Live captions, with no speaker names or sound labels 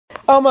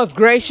O most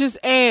gracious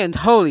and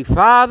holy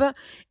Father,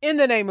 in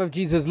the name of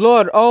Jesus,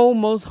 Lord, O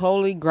most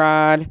holy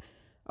God,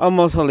 O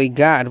most holy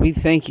God, we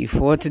thank you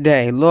for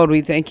today. Lord,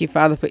 we thank you,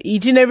 Father, for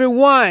each and every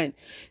one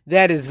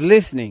that is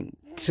listening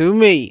to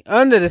me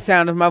under the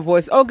sound of my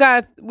voice. Oh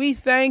God, we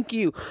thank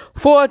you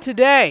for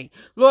today.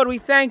 Lord, we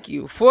thank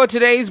you for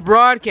today's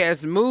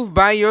broadcast. Move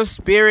by your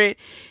spirit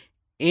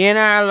in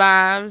our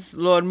lives.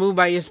 Lord, move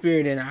by your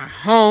spirit in our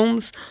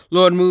homes.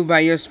 Lord, move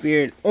by your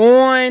spirit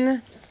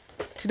on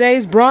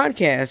today's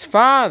broadcast.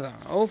 Father,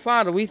 oh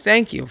Father, we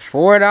thank you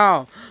for it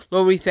all.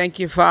 Lord, we thank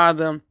you,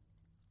 Father,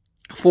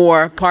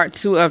 for part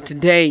 2 of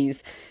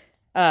today's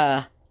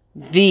the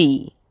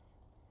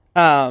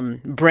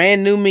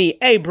brand new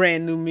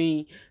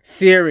me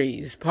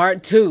series,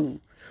 part 2.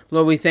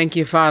 Lord, we thank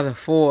you, Father,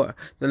 for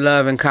the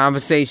love and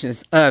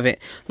conversations of it.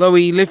 Lord,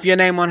 we lift your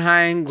name on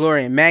high in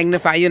glory and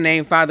magnify your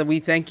name, Father.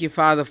 We thank you,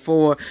 Father,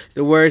 for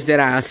the words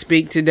that I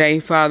speak today,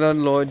 Father.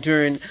 Lord,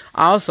 during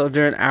our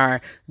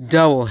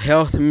double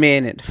health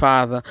minute,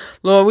 Father.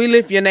 Lord, we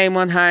lift your name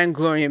on high in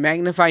glory and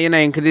magnify your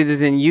name, because it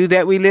is in you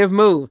that we live,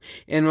 move,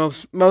 and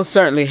most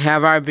certainly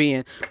have our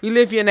being. We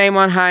lift your name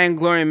on high in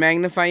glory and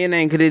magnify your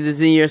name, because it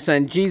is in your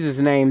Son, Jesus'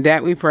 name,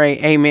 that we pray.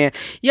 Amen.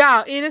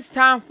 Y'all, it is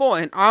time for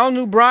an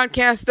all-new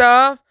broadcast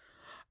of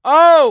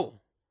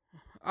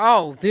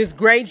this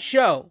great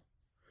show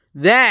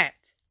that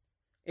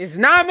is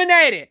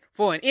nominated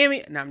for an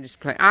Emmy. No, I'm just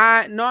playing.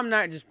 I'm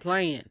not just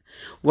playing.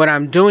 What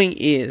I'm doing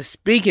is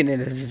speaking it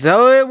as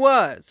though it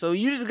was. So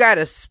you just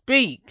gotta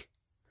speak.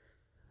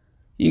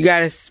 You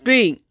gotta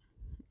speak.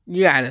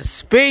 You gotta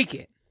speak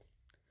it.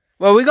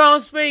 Well, we're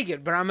gonna speak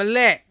it, but I'm gonna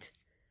let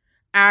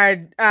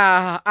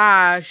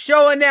our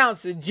show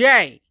announcer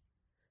Jay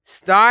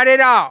start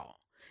it all,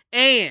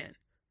 and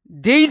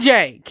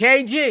DJ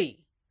KG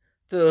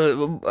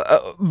to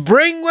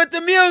bring with the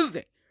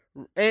music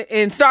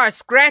and start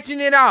scratching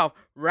it off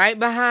right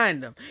behind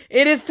them.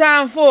 It is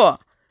time for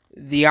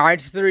the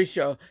RH3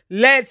 show.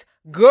 Let's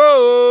go!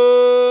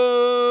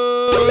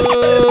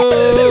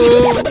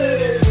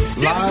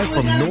 Live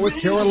from North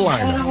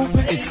Carolina,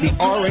 it's the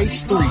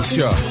RH3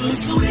 show.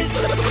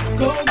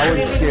 I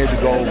wasn't scared to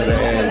go over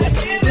there.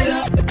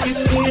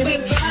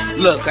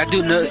 Look, I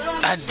do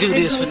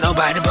this for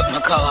nobody but my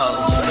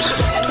co-host.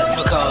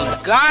 Because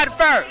God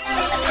first,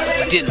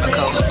 then my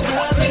co-host.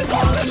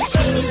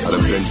 I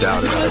done been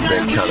doubted, I done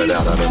been counted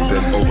out, I done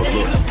been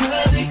overlooked.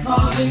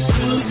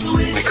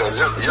 Because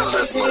your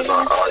listeners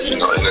are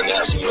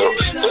international,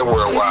 they're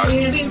worldwide.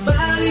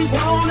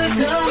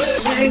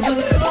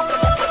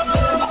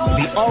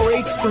 The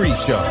RH3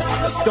 show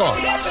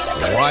starts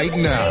right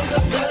now.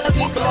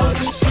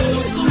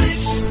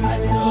 I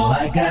know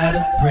I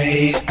gotta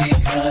praise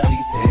because he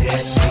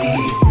set me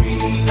free.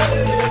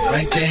 The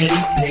price that he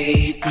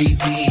paid, free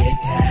me at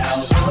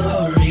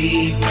Calvary.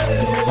 So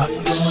I'm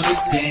gonna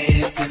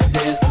dance and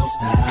there's no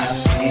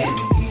stopping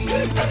me.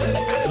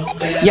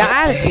 Yeah,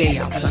 I'll tell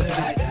y'all something.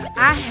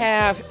 I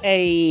have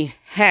a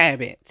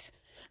habit.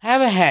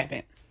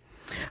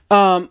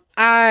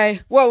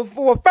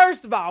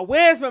 First of all,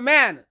 where's my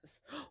manners?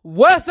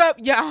 What's up,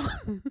 y'all?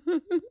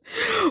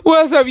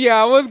 What's up,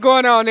 y'all? What's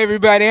going on,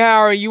 everybody? How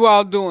are you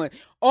all doing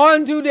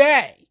on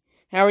today?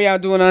 How are y'all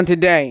doing on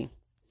today?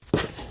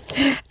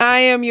 I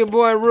am your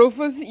boy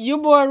Rufus, your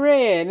boy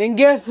Red, and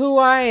guess who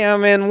I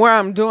am and where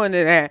I'm doing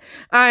it at?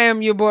 I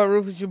am your boy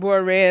Rufus, your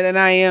boy Red, and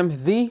I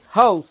am the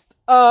host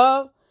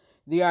of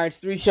the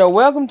RH3 show.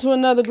 Welcome to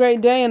another great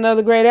day,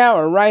 another great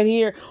hour right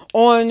here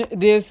on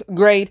this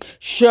great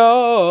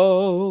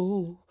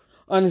show,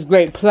 on this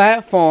great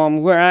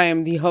platform where I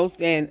am the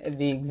host and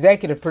the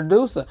executive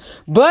producer.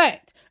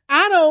 But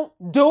I don't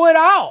do it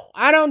all.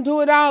 I don't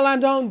do it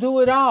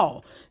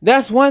all.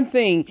 That's one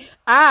thing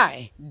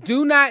I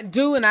do not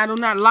do, and I do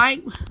not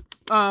like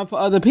for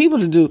other people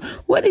to do.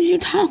 What is you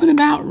talking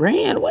about,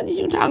 Rand? What is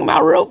you talking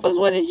about, Rufus?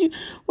 What is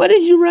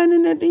you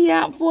running that thing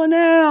out for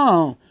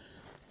now?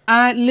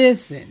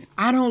 Listen,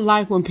 I don't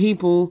like when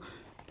people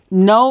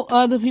know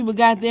other people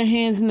got their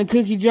hands in the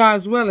cookie jar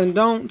as well and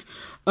don't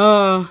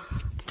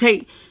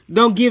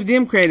give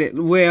them credit.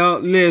 Well,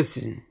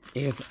 listen,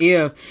 if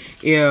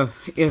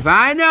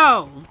I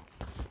know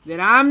that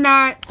I'm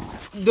not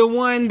the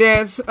one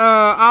that's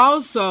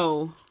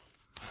also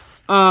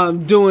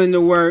doing the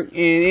work,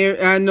 and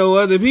I know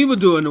other people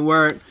doing the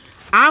work,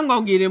 I'm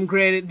gonna give them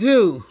credit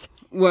too.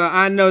 Well,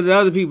 I know that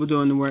other people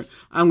doing the work,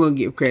 I'm gonna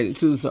give credit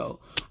too. So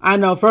I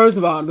know, first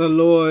of all, the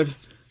Lord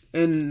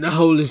and the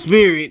Holy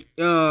Spirit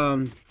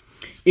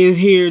is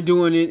here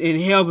doing it and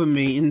helping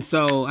me. And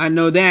so I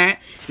know that.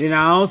 Then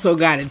I also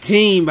got a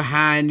team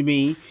behind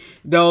me,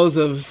 those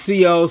of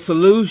CO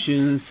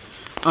Solutions,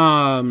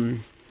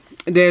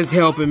 that's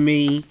helping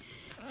me.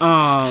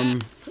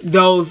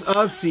 Those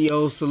of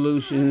CO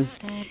Solutions,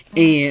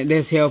 and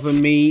that's helping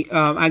me.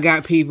 I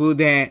got people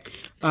that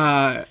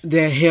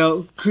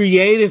help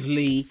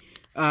creatively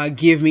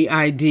give me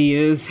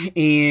ideas,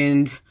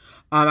 and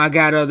I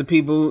got other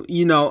people,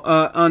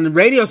 on the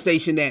radio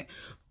station that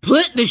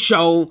put the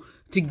show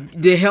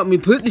to help me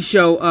put the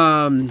show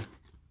on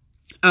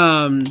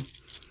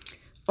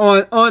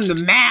on the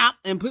map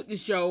and put the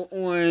show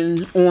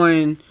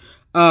on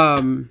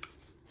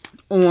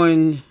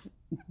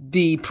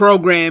the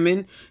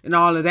programming and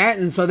all of that.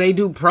 And so they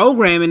do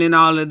programming and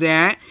all of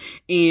that,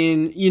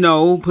 and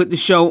put the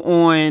show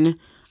on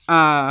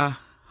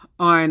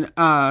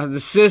the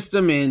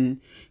system,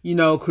 and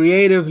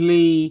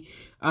creatively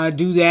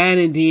do that.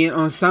 And then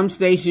on some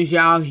stations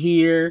y'all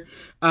hear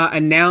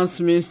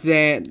announcements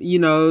that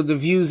the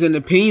views and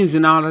opinions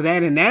and all of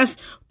that, and that's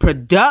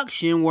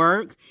production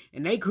work,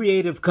 and they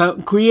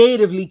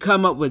creatively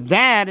come up with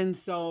that. And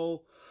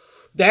so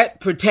that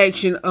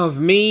protection of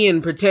me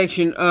and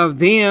protection of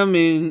them,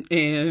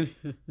 and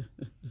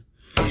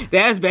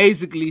that's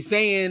basically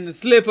saying the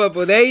slip up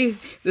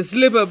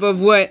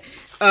of what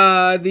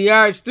the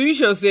RH3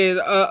 show says.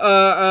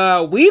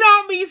 We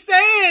don't be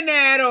saying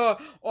that,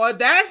 or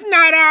that's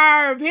not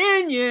our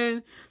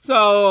opinion.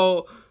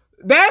 So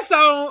that's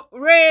on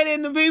red,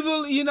 and the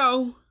people,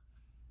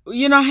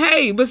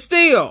 hey, but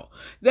still,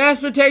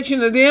 that's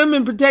protection of them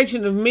and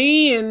protection of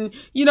me, and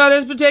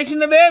there's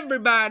protection of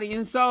everybody.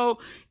 And so,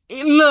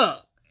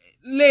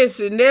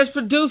 listen, there's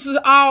producers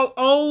all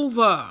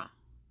over.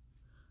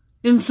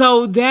 And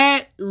so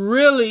that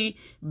really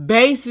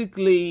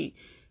basically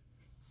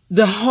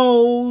the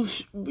whole,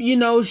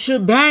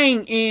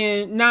 shebang.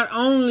 And not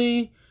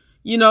only,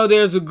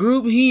 there's a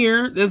group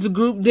here, there's a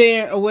group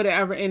there, or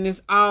whatever, and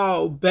it's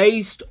all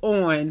based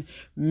on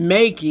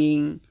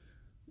making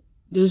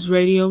this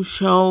radio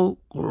show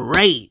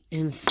great.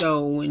 And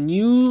so when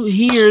you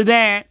hear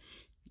that,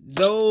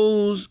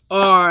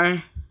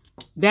 that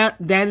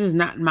is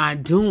not my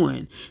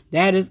doing.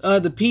 That is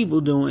other people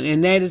doing.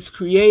 And that is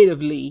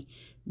creatively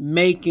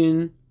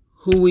making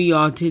who we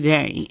are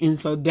today. And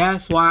so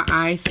that's why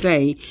I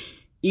say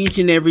each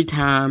and every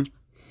time,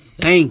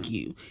 thank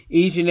you.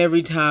 Each and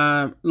every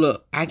time,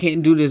 look, I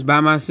can't do this by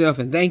myself.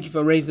 And thank you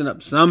for raising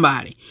up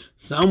somebody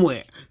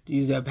somewhere to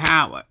use their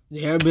power,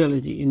 their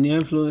ability, and their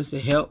influence to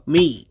help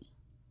me.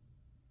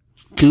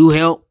 To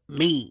help,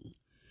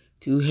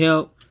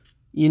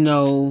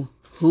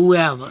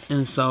 whoever.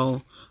 And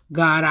so,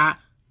 God, I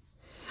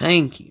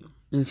thank you.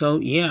 And so,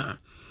 yeah.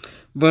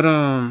 But,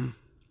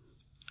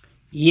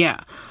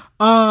 yeah.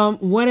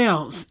 What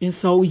else? And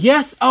so,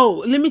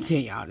 let me tell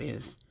y'all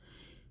this.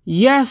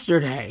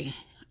 Yesterday,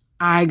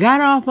 I got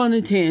off on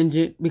a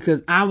tangent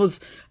because I was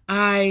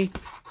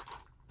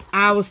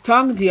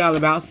talking to y'all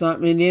about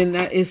something, and then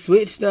it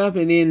switched up,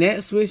 and then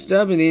that switched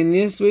up, and then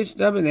this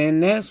switched up, and then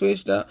that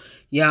switched up.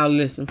 Y'all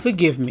listen,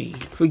 forgive me.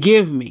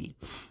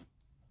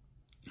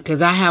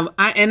 Because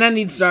I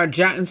need to start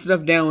jotting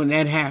stuff down when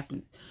that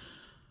happens.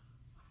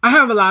 I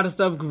have a lot of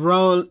stuff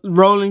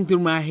rolling through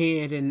my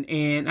head,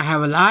 and I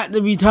have a lot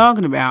to be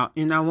talking about,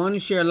 and I want to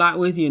share a lot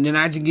with you, and then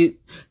I just get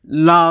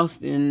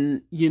lost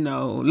in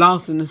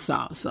the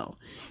sauce. So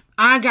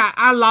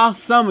I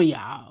lost some of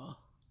y'all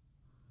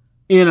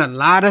in a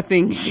lot of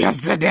things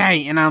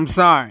yesterday, and I'm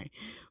sorry.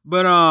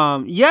 But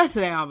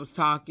yesterday I was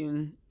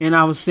talking, and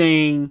I was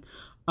saying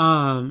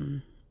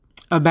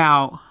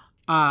about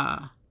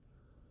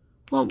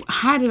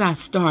how did I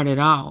start it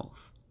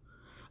off?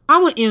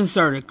 I'm gonna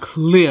insert a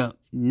clip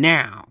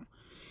now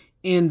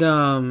and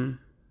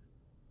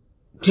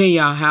tell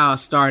y'all how I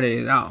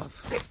started it off.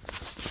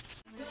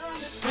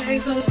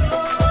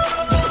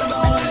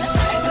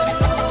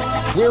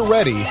 We're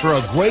ready for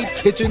a great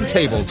kitchen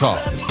table talk.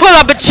 Pull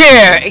up a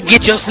chair and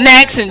get your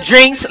snacks and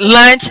drinks,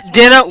 lunch,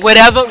 dinner,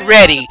 whatever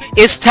ready.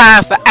 It's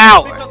time for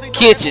our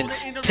kitchen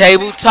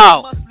table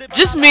talk.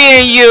 Just me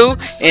and you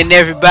and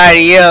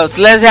everybody else.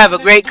 Let's have a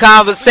great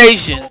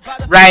conversation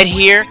right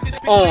here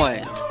on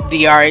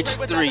the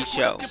RH3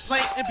 show.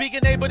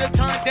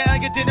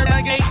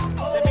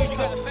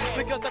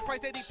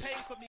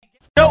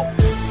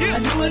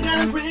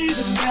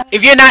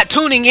 If you're not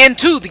tuning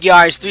into the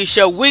RH3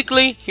 show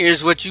weekly,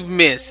 here's what you've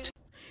missed.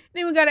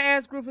 Then we gotta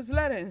ask Rufus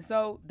letter, and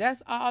so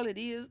that's all it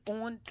is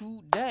on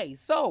today.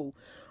 So,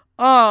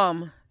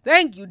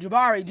 thank you,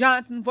 Jabari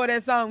Johnson, for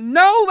that song.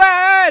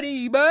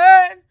 Nobody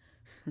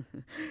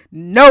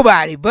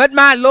but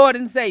my Lord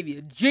and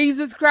Savior,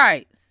 Jesus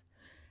Christ.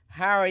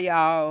 How are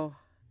y'all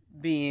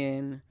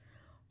been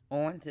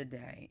on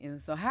today?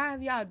 And so how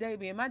have y'all day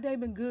been? My day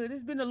been good.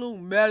 It's been a little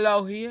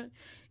mellow here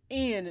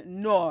in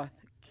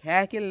North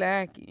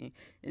Kakalaki.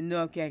 And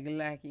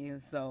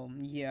so,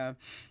 yeah.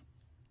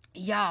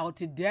 Y'all,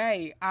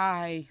 today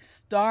I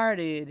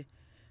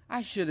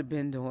should have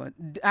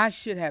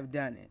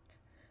done it.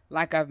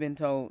 Like I've been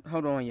told.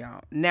 Hold on, y'all.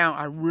 Now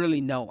I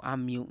really know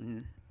I'm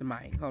muting the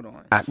mic. Hold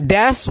on.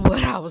 That's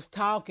what I was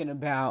talking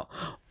about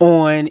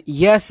on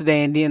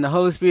yesterday, and then the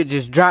Holy Spirit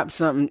just dropped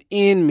something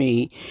in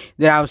me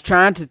that I was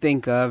trying to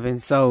think of.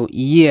 And so,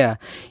 yeah.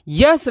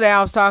 Yesterday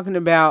I was talking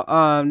about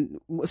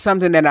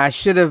something that I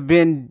should have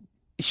been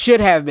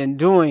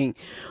doing,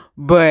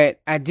 but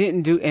I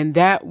didn't do, and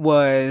that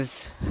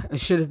was I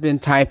should have been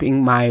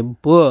typing my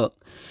book.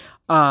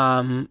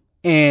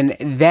 And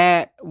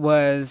that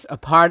was a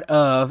part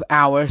of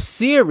our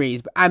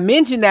series. I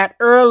mentioned that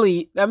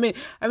I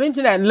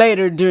mentioned that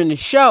later during the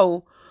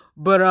show,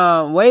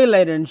 but way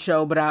later in the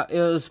show. But it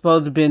was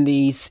supposed to have been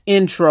the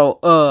intro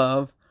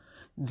of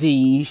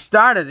the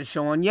start of the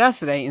show on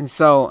yesterday, and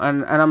so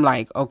and I'm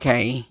like,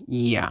 okay,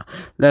 yeah,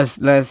 let's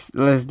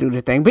do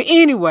the thing. But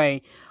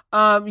anyway,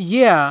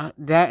 yeah,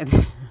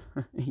 that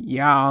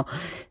y'all,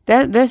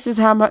 that's just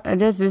how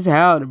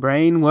the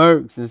brain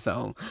works, and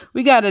so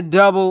we got a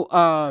double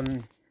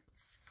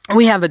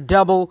we have a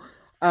double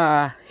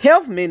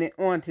health minute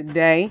on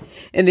today,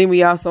 and then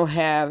we also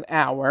have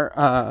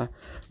our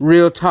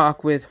real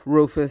talk with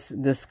Rufus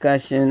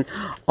discussion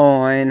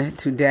on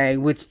today,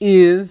 which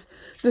is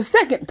the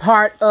second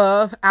part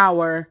of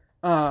our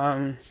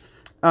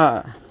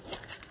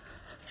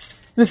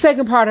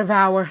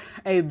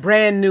a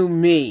brand new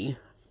me.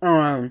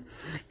 And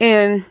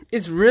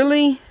it's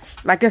really,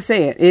 like I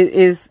said, it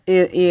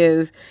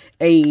is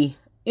a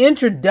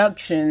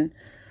introduction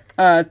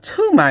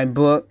to my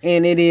book,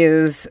 and it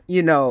is,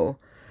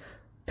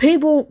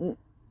 people,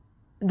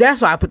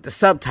 that's why I put the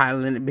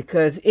subtitle in it,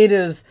 because it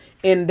is,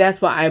 and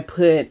that's why I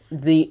put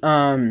the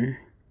I'm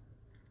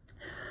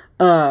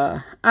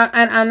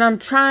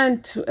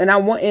trying to, and I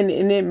want, and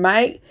it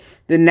might,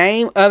 the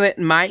name of it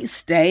might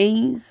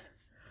stays,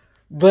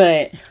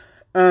 but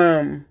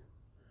the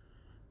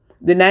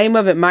name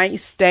of it might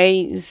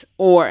stays,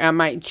 or I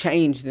might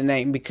change the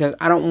name, because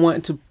I don't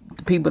want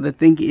people to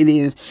think it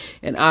is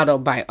an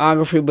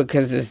autobiography,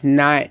 because it's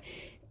not.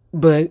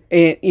 But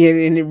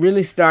it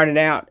really started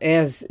out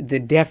as the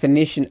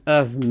definition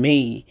of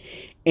me,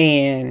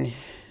 and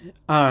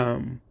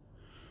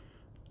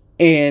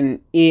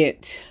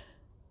it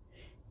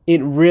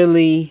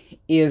really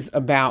is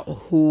about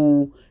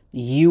who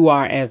you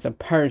are as a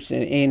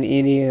person, and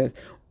it is,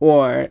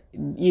 or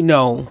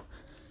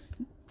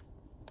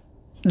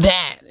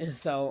that. And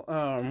so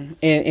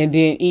and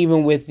then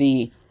even with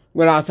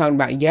what I was talking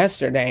about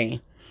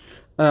yesterday,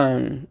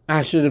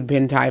 I should have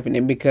been typing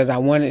it, because I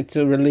wanted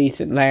to release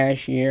it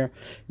last year,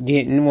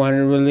 didn't want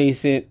to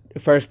release it the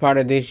first part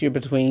of this year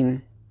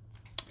between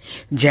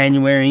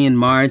January and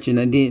March, and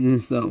I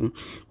didn't, so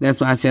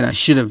that's why I said I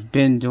should have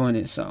been doing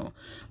it. So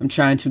I'm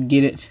trying to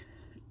get it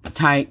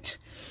typed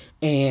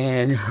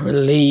and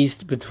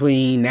released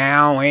between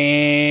now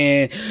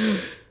and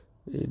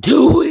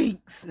 2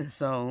 weeks.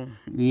 So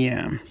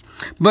yeah,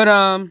 but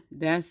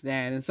that's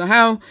that. And so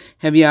how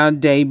have y'all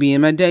day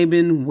been? My day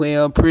been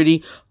well,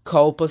 pretty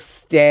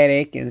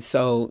copacetic, and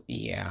so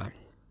yeah.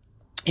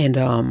 And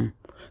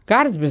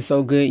God has been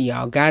so good,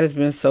 y'all. God has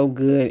been so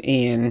good,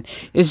 and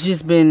it's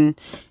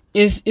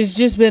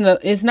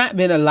not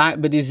been a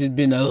lot, but it's just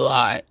been a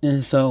lot.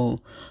 And so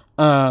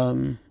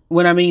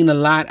when I mean a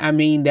lot, I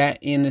mean that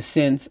in the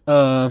sense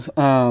of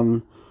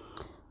turn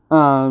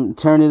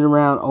it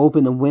around,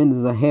 open the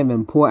windows of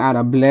heaven, pour out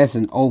a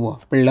blessing,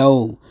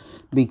 overflow,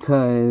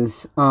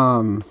 because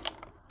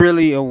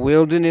really a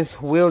wilderness,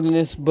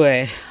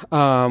 but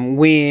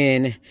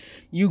when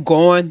you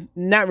going,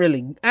 not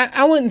really,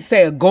 I wouldn't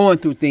say going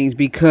through things,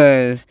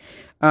 because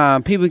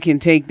people can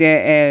take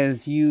that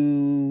as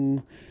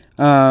you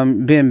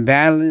been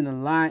battling a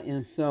lot,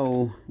 and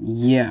so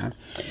yeah,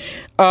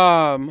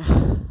 because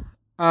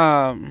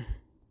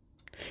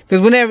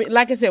whenever,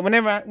 like I said,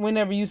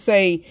 whenever you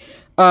say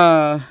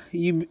you're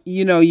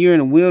in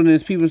a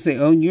wilderness, people say,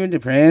 oh, you're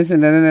depressed,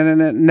 and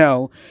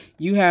no,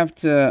 you have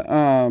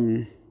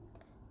to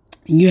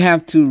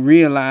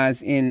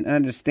realize and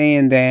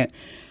understand that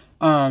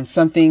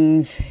some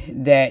things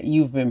that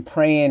you've been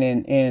praying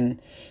and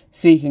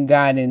seeking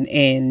God,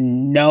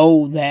 and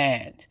know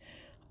that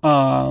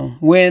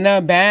when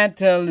the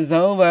battle is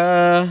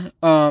over,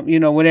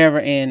 whatever,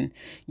 and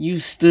you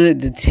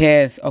stood the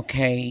test,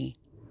 okay,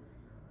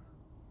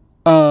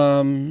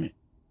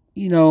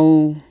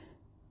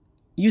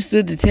 you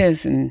stood the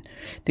test and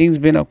things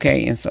been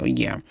okay. And so,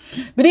 yeah.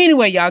 But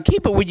anyway, y'all,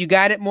 keep it where you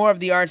got it. More of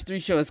the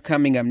RH3 show is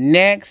coming up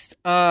next.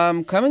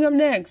 Coming up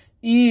next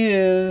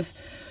is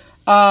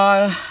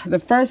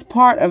the first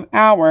part of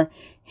our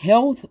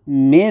health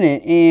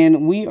minute.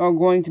 And we are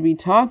going to be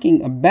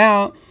talking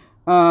about,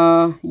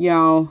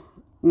 y'all,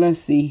 let's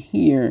see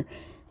here.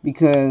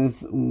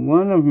 Because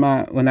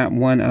my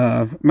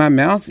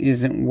mouse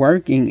isn't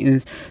working.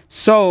 And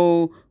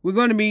so we're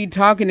going to be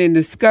talking and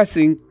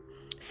discussing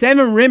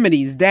 7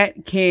 remedies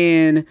that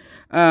can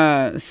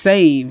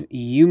save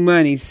you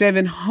money.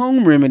 7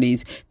 home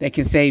remedies that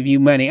can save you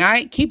money. All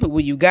right, keep it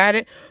where you got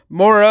it.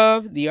 More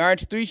of the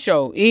RH3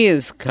 show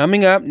is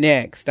coming up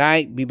next. All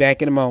right, be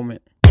back in a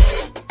moment.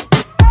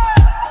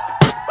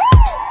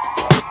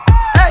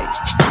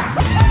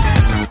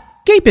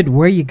 Keep it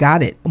where you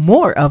got it.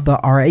 More of the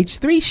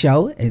RH3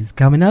 show is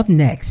coming up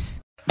next.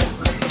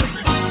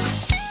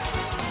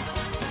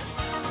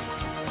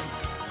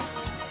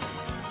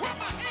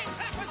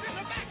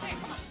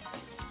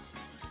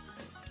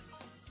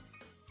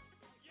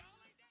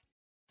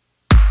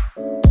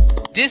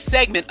 This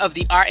segment of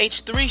the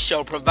RH3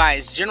 show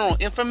provides general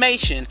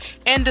information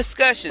and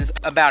discussions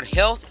about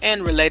health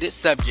and related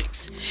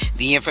subjects.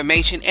 The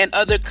information and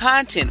other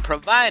content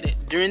provided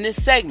during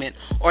this segment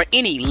or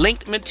any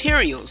linked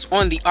materials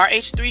on the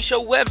RH3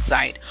 show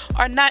website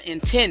are not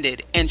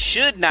intended and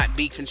should not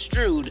be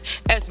construed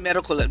as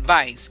medical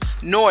advice,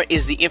 nor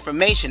is the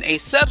information a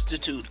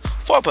substitute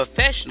for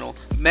professional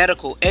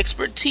medical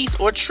expertise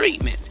or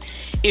treatment.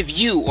 If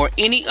you or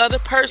any other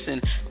person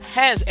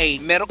has a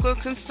medical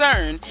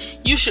concern,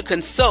 you should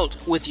consult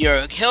with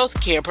your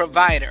healthcare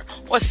provider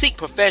or seek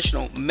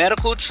professional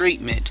medical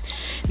treatment.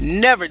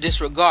 Never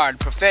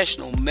disregard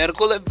professional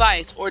medical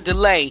advice or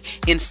delay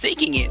in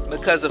seeking it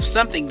because of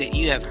something that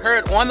you have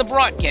heard on the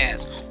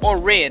broadcast or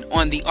read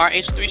on the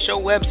RH3 Show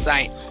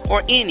website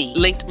or any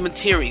linked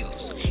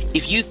materials.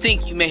 If you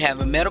think you may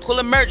have a medical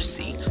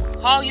emergency,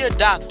 call your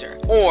doctor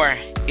or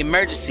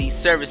emergency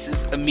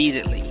services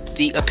immediately.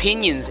 The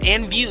opinions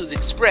and views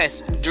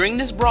expressed during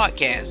this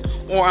broadcast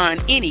or on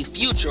any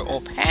future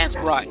or past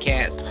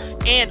broadcast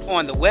and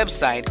on the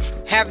website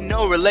have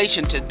no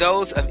relation to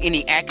those of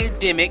any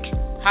academic,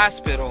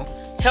 hospital,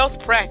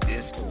 health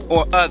practice,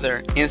 or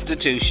other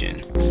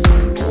institution.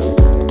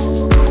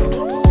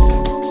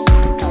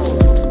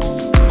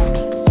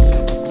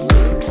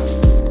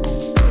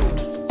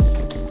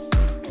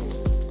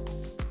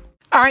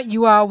 All right,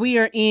 you all, we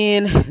are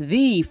in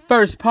the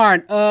first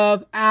part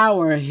of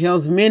our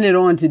Health Minute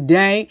on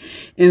today.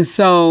 And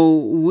so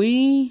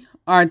we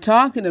are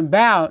talking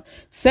about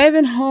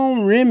 7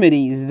 home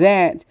remedies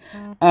that,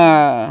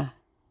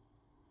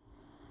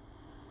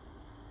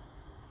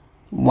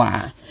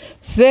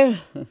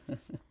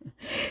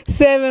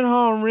 seven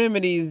home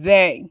remedies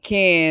that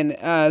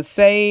can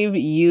save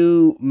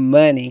you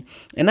money.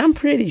 And I'm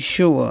pretty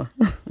sure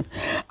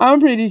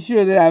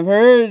that I've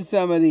heard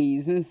some of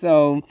these. And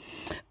so,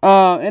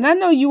 and I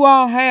know you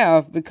all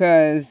have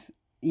because,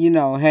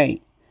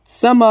 hey,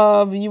 some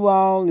of you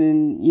all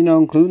and,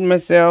 including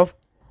myself.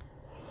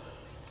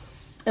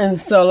 And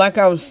so like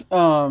I was,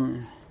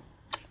 sorry,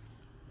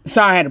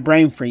 I had a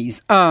brain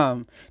freeze,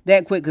 that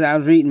quick because I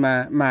was reading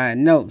my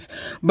notes.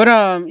 But,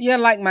 yeah,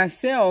 like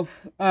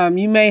myself,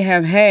 you may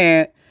have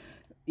had,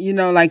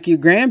 like your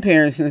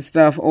grandparents and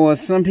stuff, or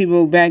some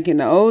people back in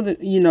the older,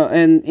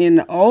 and in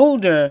the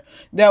older,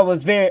 that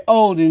was very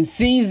old and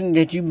seasoned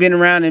that you've been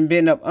around and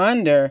been up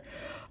under,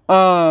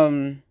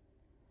 that,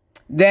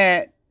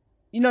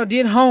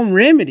 did home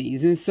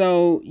remedies. And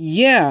so,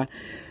 yeah.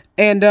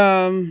 And,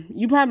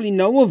 you probably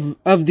know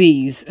of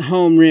these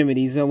home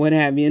remedies or what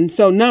have you. And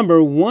so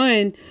number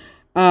one,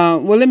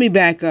 well, let me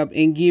back up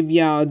and give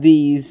y'all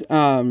these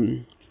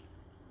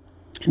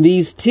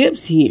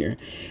tips here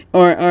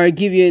or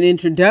give you an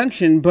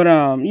introduction, but,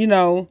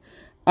 you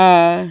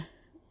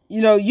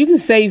can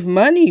save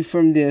money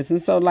from this. And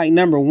so like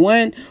number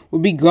one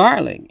would be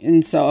garlic.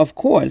 And so of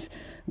course,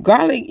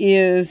 garlic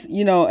is,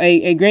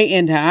 a great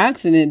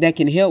antioxidant that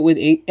can help with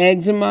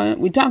eczema.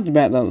 We talked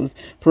about those,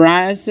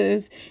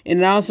 psoriasis, and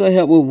it also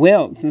help with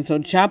welts. And so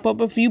chop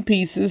up a few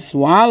pieces,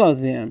 swallow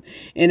them,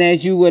 and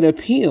as you would a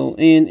peel,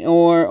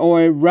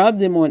 or rub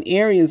them on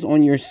areas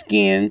on your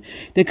skin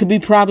that could be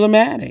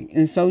problematic.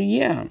 And so,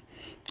 yeah,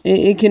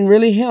 it can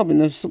really help.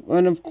 And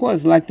of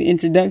course, like the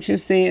introduction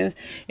says,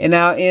 and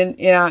I'll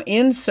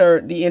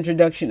insert the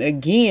introduction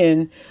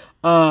again,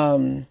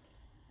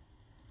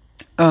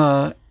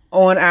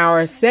 on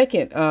our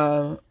second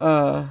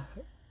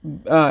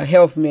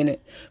health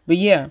minute. But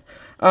yeah,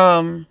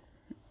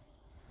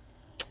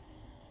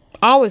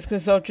 always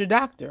consult your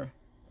doctor.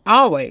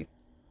 Always.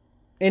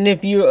 And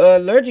if you're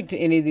allergic to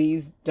any of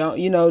these,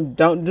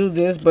 don't do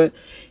this. But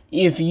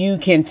if you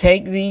can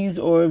take these,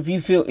 or if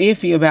you feel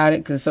iffy about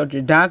it, consult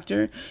your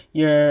doctor,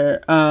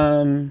 your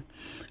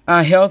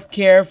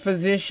healthcare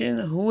physician,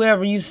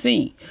 whoever you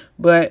see.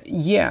 But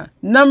yeah,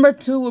 number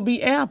 2 would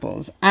be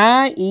apples.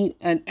 I eat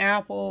an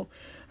apple.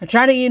 I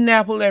try to eat an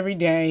apple every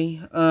day,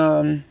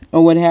 or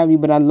what have you,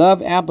 but I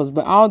love apples.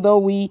 But although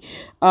we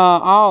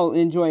all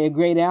enjoy a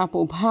great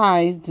apple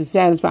pie to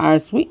satisfy our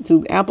sweet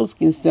tooth, apples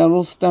can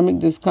settle stomach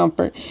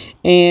discomfort,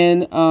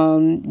 and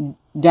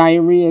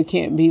diarrhea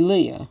can't be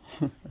Leah.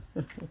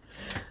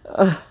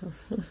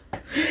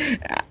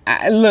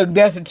 Look,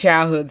 that's a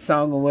childhood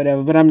song or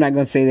whatever, but I'm not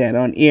going to say that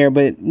on air.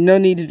 But no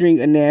need to drink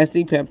a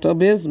nasty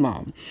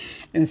Pepto-Bismol.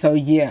 And so,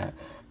 yeah,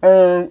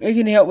 it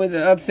can help with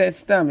an upset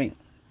stomach,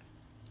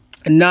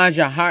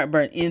 nausea,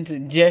 heartburn,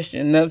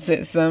 indigestion,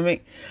 upset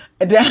stomach.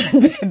 That's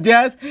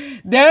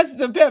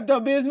the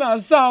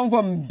Pepto-Bismol song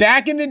from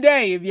back in the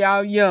day, if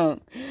y'all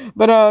young.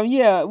 But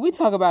yeah, we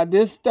talk about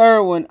this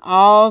third one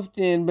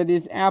often, but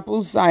it's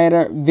apple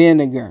cider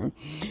vinegar.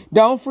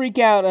 Don't freak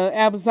out.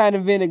 Apple cider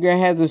vinegar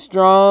has a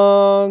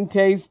strong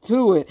taste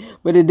to it,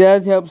 but it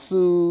does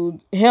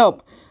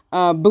help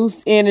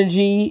boost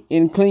energy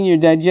and clean your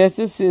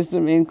digestive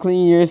system and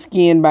clean your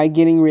skin by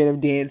getting rid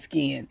of dead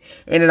skin.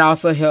 And it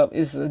also helps.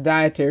 It's a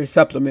dietary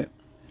supplement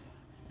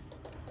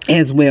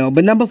as well.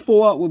 But number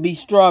 4 would be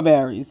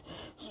strawberries.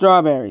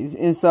 strawberries.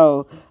 And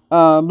so,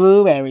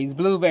 blueberries.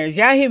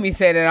 Y'all hear me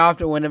say that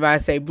often whenever I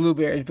say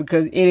blueberries,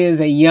 because it is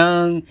a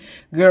young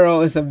girl.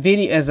 It's a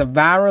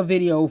viral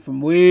video from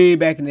way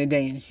back in the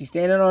day. And she's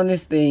standing on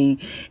this thing,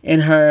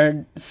 and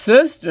her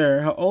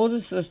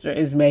older sister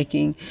is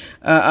making,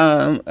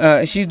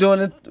 she's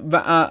doing a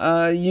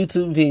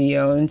YouTube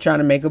video and trying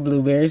to make a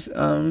blueberries,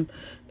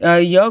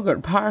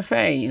 yogurt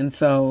parfait. And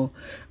so,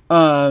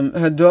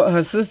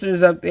 her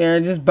sister's up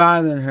there just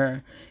bothering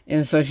her.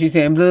 And so she's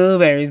saying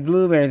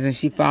blueberries, and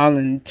she falls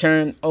and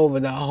turned over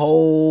the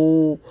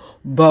whole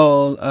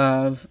bowl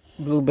of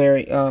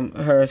blueberry,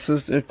 her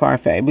sister's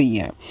parfait. But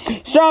yeah,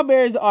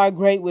 strawberries are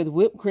great with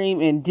whipped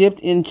cream and dipped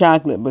in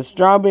chocolate, but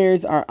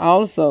strawberries are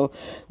also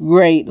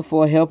great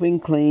for helping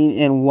clean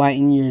and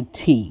whiten your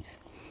teeth.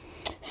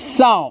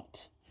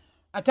 Salt.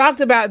 I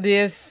talked about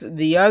this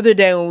the other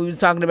day when we were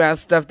talking about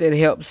stuff that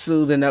helps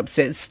soothe an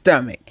upset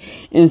stomach.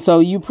 And so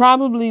you're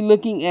probably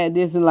looking at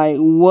this and like,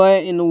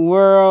 what in the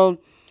world?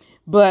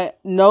 But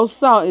no,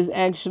 salt is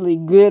actually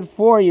good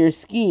for your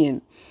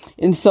skin.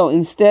 And so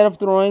instead of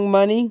throwing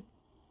money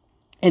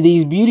at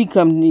these beauty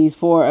companies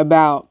for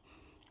about...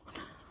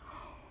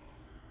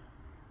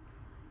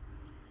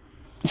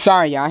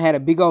 Sorry, y'all, I had a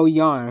big old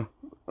yawn.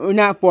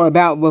 Not for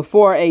about, but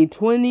for a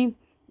 $20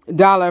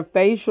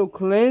 facial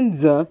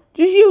cleanser,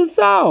 just use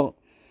salt.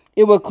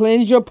 It will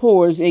cleanse your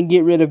pores and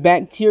get rid of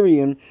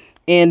bacteria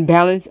and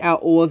balance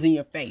out oils in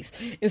your face.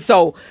 And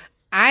so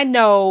I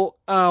know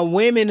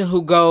women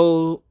who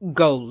go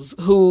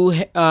to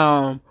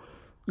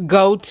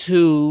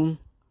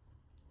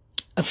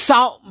a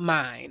salt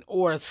mine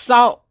or a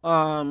salt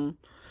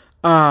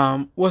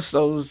what's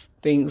those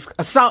things?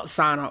 A salt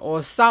sauna or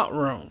a salt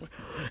room,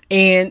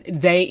 and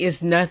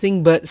it's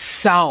nothing but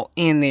salt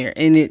in there,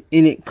 and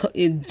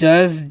it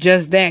does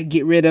just that.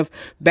 Get rid of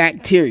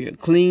bacteria,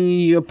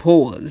 clean your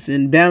pores,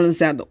 and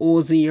balance out the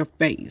oils in your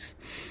face.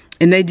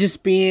 And they just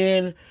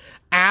spend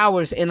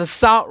hours in a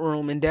salt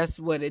room, and that's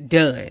what it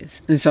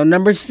does. And so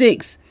number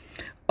 6,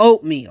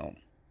 oatmeal.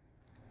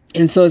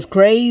 And so it's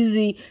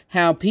crazy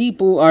how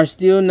people are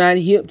still not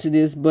hip to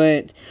this,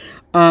 but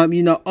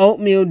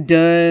oatmeal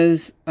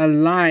does a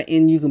lot,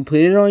 and you can put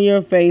it on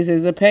your face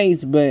as a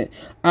paste, but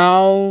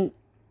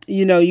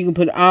you can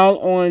put it all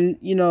on,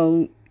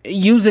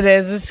 use it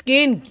as a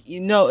skincare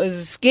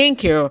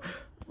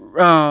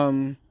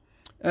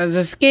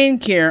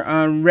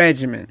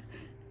regimen.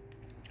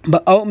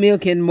 But oatmeal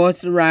can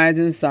moisturize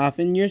and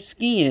soften your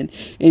skin.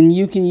 And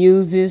you can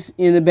use this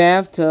in the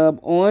bathtub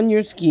on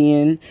your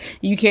skin.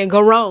 You can't go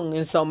wrong.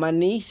 And so my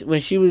niece,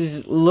 when she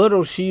was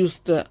little, she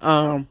used to,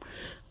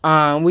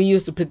 we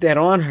used to put that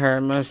on her.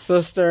 My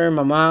sister,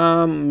 my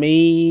mom,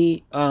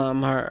 me,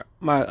 my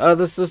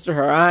other sister,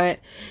 her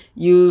aunt,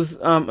 used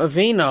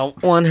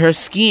Aveeno on her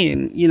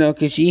skin,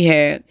 because she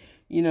had,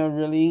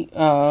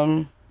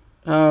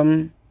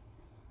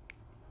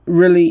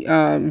 really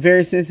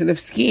very sensitive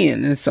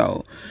skin. And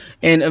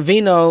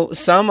Aveeno,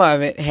 some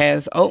of it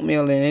has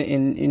oatmeal in it,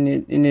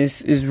 and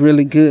is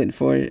really good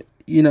for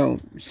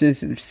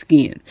sensitive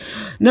skin.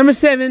 Number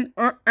 7,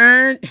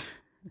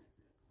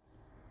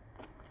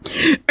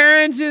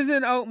 oranges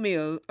and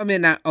oatmeal.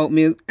 Not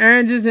oatmeal,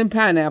 oranges and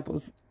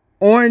pineapples.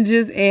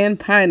 Oranges and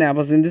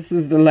pineapples, and this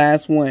is the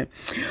last one.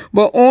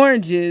 But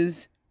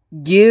oranges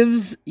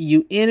gives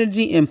you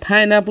energy, and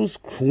pineapples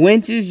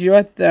quenches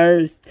your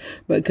thirst.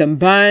 But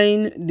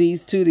combine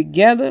these two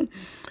together,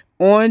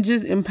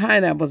 oranges and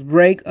pineapples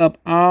break up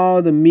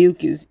all the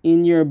mucus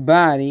in your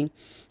body.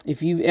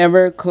 If you've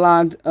ever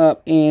clogged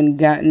up and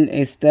gotten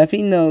a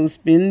stuffy nose,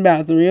 spend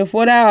about $3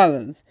 or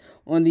 $4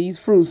 on these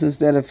fruits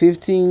instead of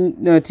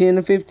 10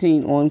 to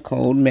 15 on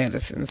cold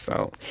medicine.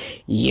 So,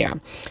 yeah.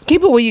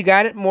 Keep it where you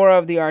got it. More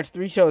of the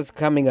RH3 show is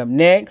coming up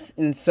next.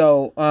 And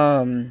so,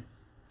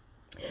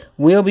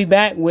 we'll be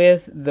back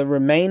with the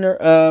remainder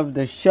of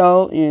the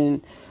show.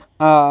 And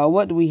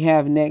what do we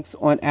have next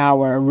on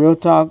our Real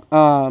Talk,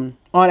 on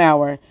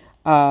our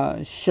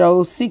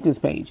show sequence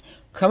page?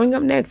 Coming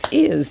up next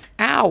is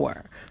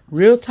our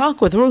Real Talk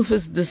with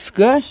Rufus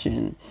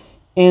discussion.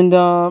 And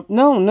no.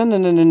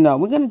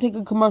 We're going to take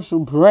a commercial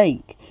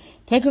break.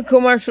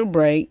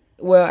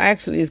 Well,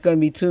 actually, it's going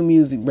to be 2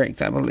 music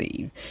breaks, I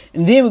believe.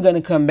 And then we're going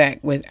to come back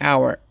with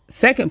our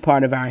second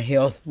part of our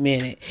health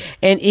minute.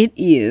 And it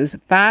is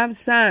 5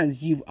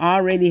 signs you've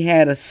already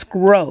had a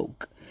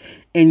stroke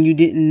and you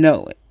didn't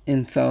know it.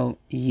 And so,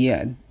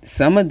 yeah,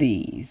 some of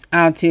these,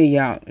 I'll tell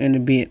y'all in a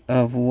bit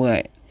of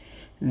what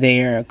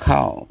they're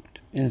called.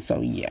 And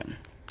so, yeah.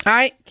 All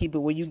right, keep it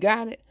where you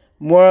got it.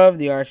 More of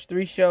the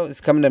RH3 show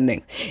is coming up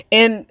next.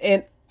 And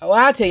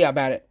I'll tell you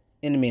about it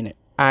in a minute.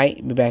 All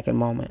right, be back in a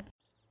moment.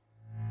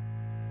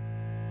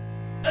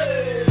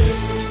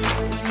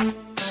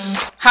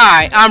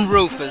 Hi, I'm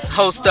Rufus,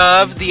 host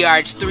of the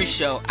RH3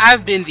 show.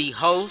 I've been the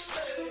host,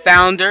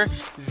 founder,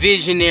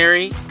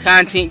 visionary,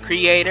 content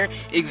creator,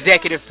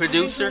 executive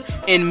producer,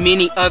 and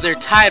many other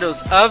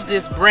titles of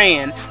this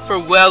brand for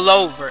well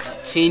over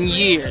 10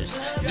 years.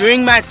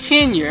 During my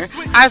tenure,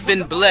 I've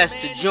been blessed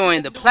to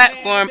join the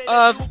platform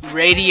of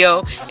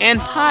radio and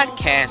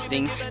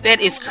podcasting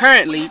that is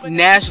currently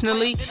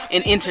nationally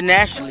and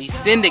internationally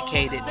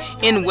syndicated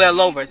in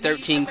well over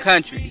 13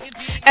 countries.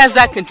 As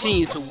I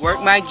continue to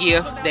work my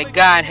gift that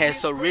God has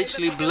so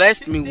richly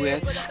blessed me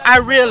with, I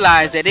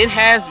realize that it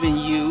has been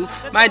you,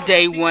 my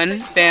day one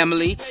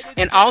family,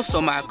 and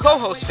also my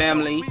co-host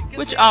family,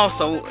 which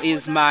also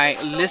is my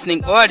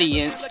listening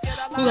audience,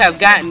 who have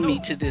gotten me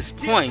to this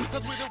point.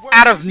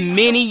 Out of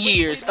many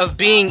years of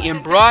being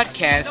in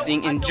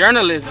broadcasting and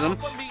journalism,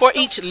 for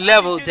each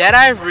level that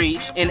I've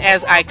reached, and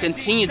as I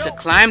continue to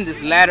climb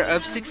this ladder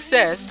of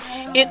success,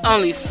 it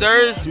only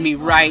serves me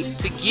right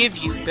to give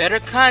you better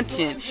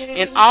content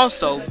and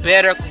also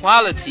better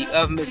quality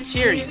of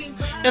material.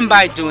 And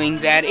by doing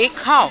that, it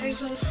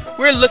costs.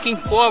 We're looking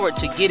forward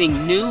to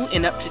getting new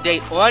and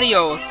up-to-date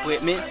audio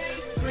equipment,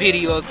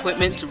 video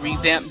equipment to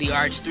revamp the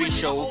RH3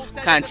 show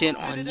content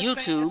on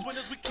YouTube,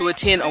 to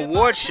attend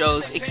award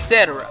shows,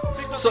 etc.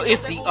 So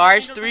if the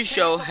RH3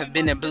 show have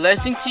been a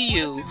blessing to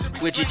you,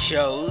 which it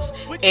shows,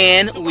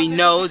 and we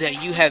know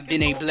that you have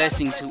been a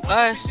blessing to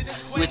us,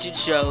 which it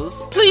shows,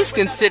 please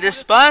consider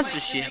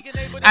sponsorship.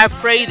 I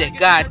pray that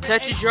God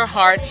touches your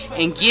heart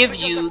and give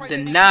you the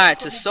nod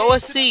to sow a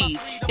seed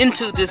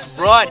into this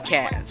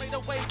broadcast.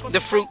 The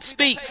fruit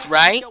speaks,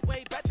 right?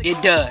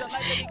 It does.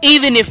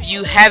 Even if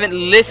you haven't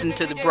listened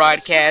to the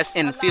broadcast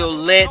and feel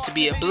led to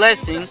be a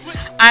blessing,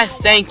 I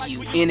thank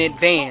you in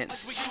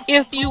advance.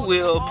 If you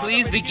will,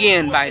 please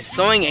begin by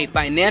sowing a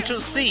financial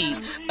seed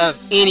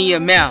of any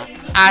amount.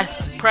 I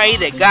pray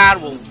that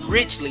God will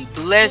richly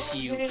bless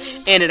you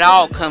and it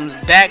all comes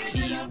back to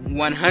you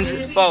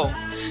 100-fold.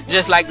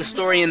 Just like the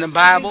story in the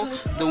Bible,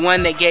 the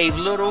one that gave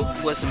little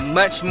was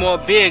much more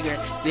bigger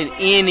than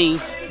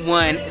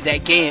anyone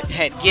that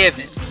had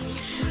given.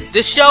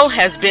 The show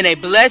has been a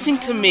blessing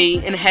to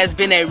me and has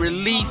been a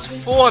release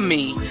for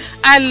me.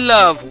 I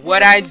love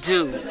what I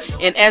do.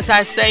 And as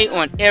I say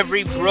on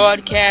every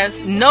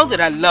broadcast, know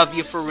that I love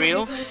you for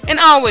real. And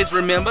always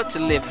remember to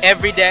live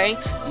every day,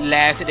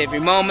 laugh at every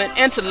moment,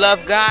 and to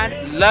love God,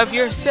 love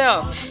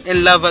yourself,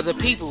 and love other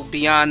people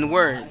beyond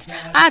words.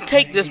 I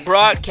take this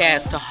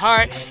broadcast to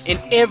heart in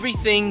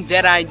everything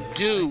that I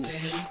do.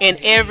 In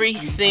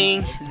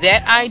everything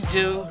that I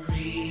do,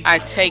 I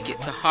take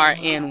it to heart,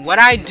 and what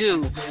I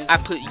do, I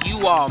put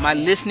you all, my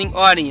listening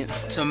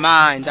audience, to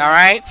mind,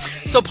 alright?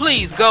 So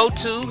please go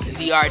to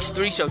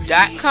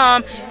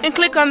therh3show.com and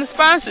click on the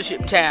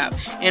sponsorship tab,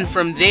 and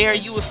from there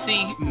you will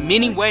see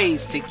many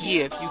ways to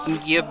give. You can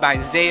give by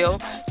Zelle,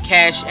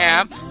 Cash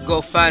App,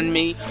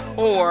 GoFundMe,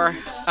 or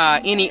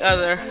any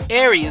other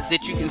areas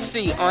that you can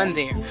see on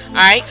there.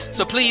 Alright,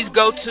 so please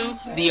go to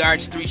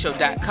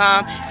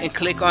therh3show.com and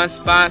click on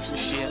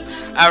sponsorship.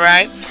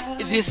 Alright,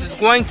 this is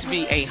going to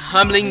be a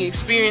humbling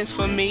experience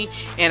for me,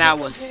 and I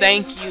will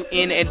thank you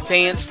in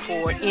advance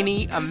for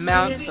any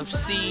amount of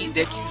seed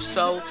that you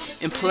sow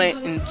and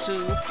plant into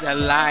the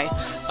life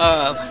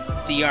of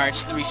the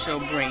RH3 Show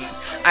brand.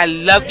 I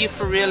love you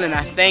for real, and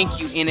I thank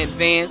you in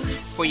advance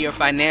for your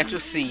financial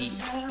seed.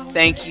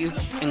 Thank you,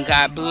 and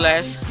God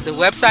bless. The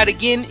website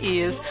again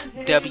is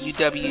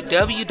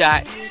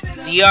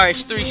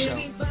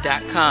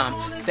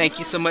www.therh3show.com. Thank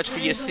you so much for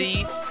your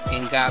seed,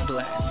 and God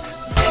bless.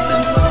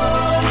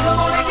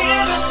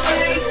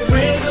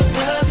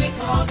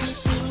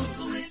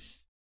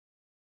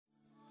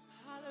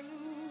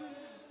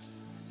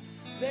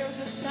 There's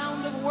a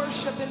sound of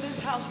worship in this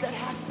house that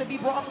has to be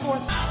brought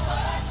forth.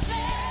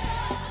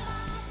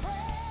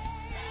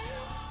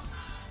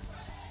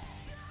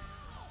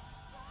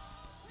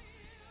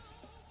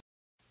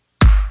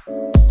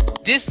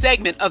 This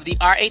segment of the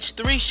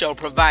RH3 Show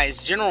provides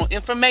general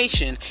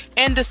information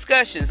and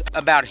discussions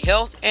about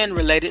health and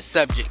related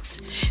subjects.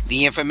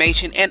 The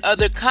information and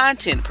other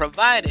content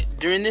provided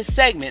during this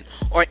segment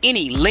or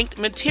any linked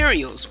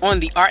materials on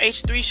the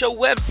RH3 Show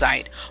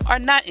website are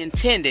not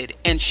intended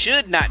and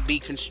should not be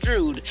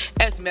construed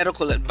as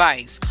medical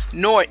advice,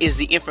 nor is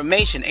the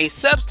information a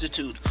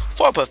substitute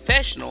for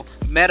professional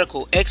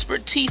medical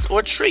expertise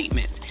or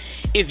treatment.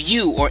 If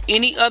you or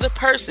any other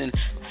person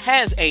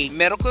has a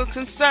medical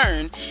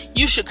concern,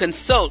 you should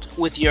consult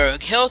with your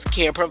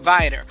healthcare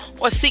provider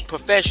or seek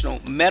professional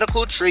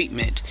medical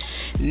treatment.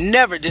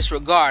 Never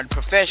disregard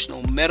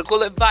professional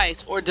medical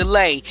advice or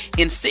delay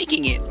in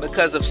seeking it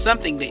because of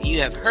something that you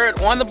have heard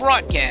on the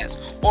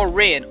broadcast or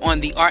read on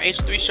the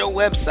RH3 Show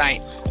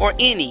website or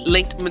any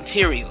linked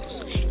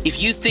materials. If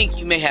you think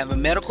you may have a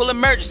medical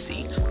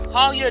emergency,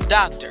 call your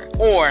doctor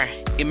or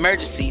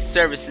emergency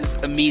services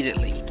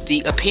immediately.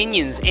 The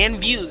opinions and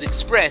views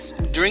expressed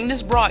during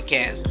this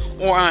broadcast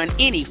or on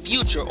any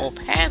future or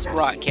past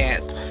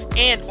broadcast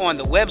and on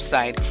the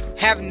website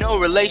have no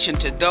relation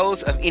to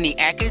those of any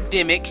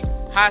academic,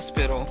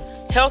 hospital,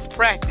 health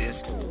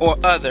practice, or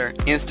other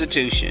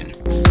institution.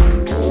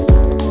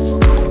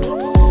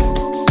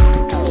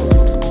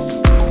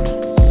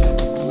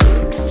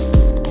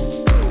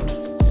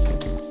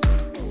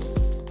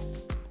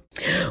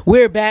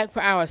 We're back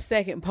for our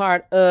second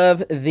part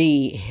of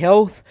the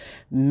Health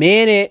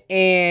Minute,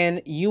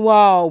 and you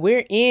all,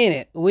 we're in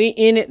it. We're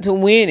in it to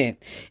win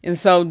it. And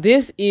so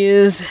this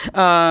is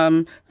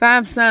 5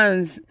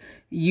 signs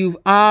you've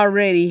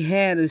already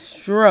had a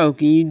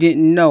stroke and you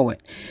didn't know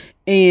it.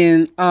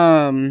 And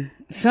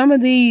some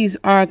of these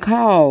are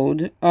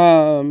called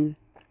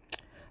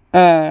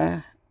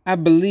I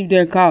believe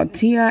they're called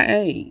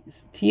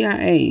TIAs.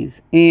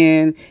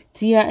 And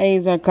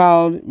TIAs are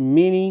called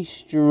mini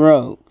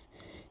strokes.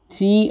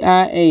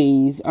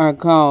 TIAs are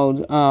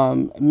called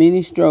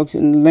mini strokes.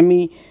 And let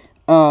me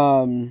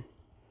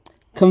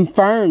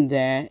confirm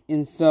that.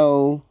 And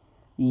so,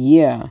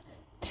 yeah,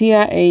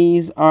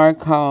 TIAs are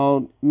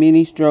called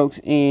mini strokes.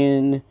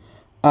 And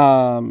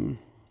I'm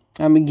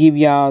going to give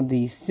y'all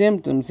the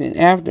symptoms and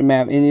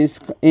aftermath. And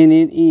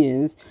it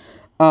is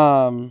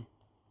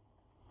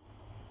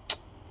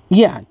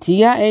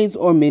TIAs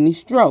or mini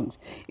strokes.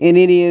 And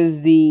it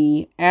is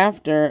the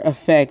after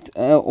effect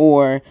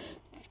or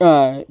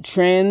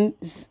transient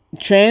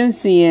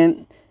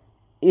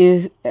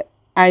is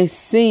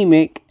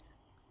ischemic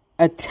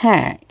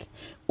attack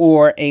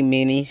or a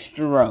mini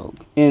stroke.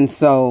 And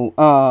so,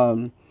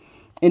 and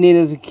it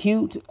is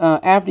acute.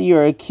 After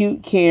your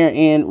acute care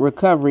and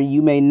recovery,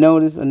 you may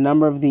notice a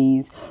number of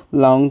these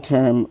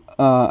long-term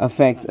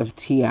effects of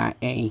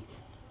TIA.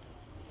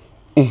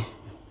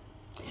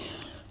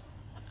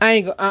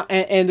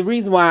 And the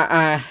reason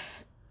why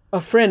a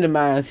friend of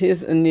mine,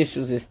 his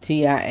initials is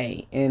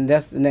TIA, and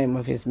that's the name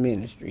of his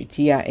ministry,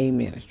 TIA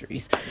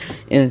Ministries.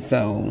 And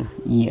so,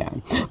 yeah.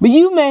 But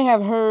you may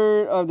have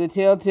heard of the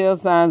telltale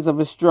signs of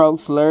a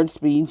stroke: slurred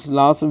speech,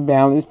 loss of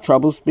balance,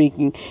 trouble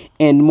speaking,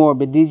 and more.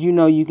 But did you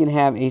know you can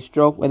have a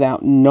stroke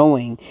without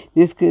knowing?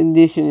 This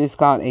condition is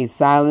called a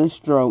silent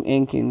stroke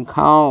and can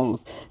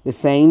cause the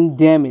same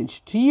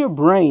damage to your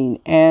brain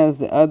as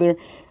the other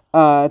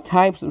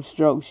types of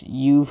strokes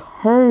you've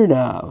heard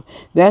of.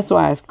 That's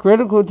why it's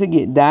critical to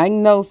get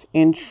diagnosed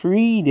and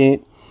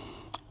treated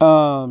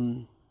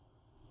as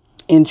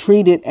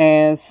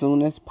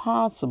soon as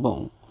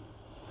possible.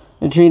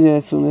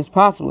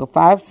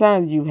 5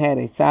 signs you've had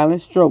a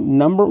silent stroke.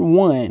 Number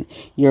 1,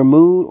 your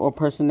mood or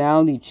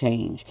personality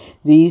change.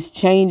 These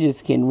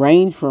changes can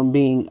range from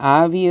being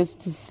obvious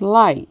to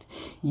slight.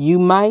 You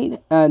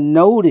might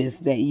notice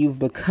that you've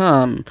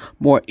become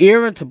more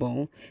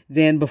irritable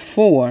than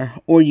before,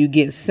 or you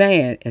get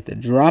sad at the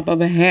drop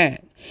of a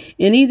hat.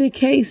 In either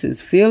cases,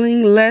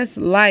 feeling less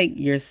like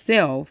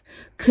yourself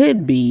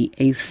could be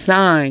a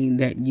sign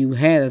that you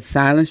had a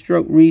silent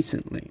stroke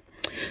recently.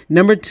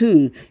 Number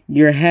 2,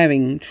 you're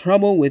having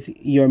trouble with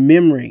your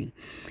memory.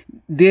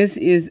 This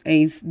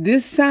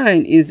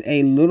sign is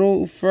a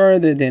little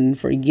further than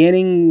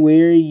forgetting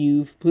where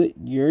you've put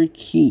your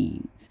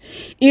keys.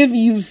 If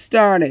you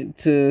started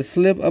to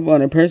slip up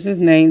on a person's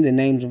name, the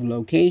names of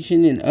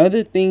location, and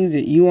other things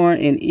that you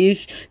weren't an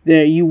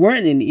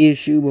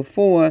issue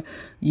before,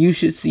 you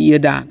should see a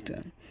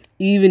doctor.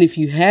 Even if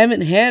you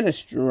haven't had a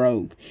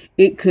stroke,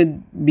 it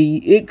could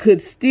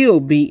still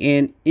be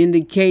an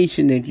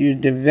indication that you're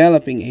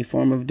developing a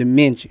form of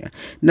dementia.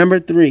 Number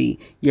 3,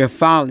 you're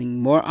falling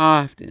more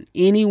often.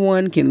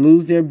 Anyone can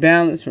lose their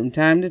balance from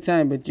time to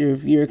time, but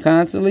if you're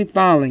constantly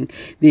falling,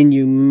 then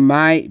you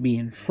might be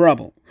in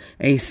trouble.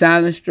 A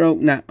silent stroke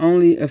not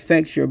only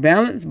affects your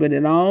balance, but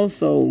it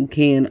also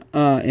can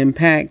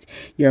impact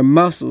your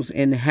muscles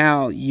and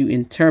how you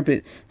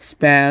interpret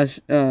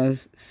spatial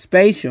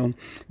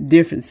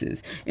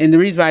differences. And the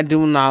reason why I'm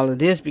doing all of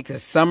this,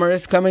 because summer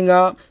is coming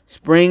up,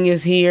 spring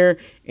is here,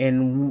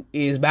 and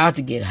is about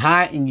to get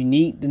hot, and you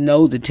need to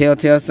know the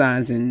telltale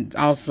signs, and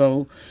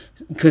also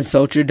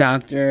consult your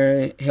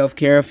doctor,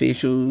 healthcare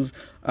officials,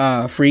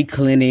 free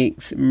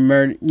clinics,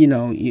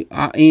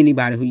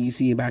 anybody who you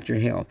see about your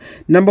health.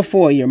 Number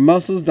 4, your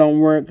muscles don't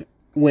work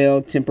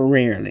well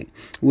temporarily.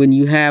 When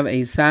you have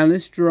a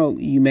silent stroke,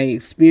 you may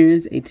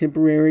experience a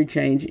temporary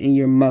change in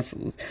your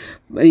muscle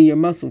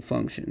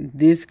function.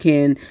 This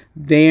can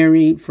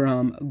vary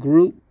from a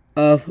group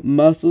of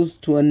muscles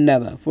to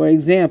another. For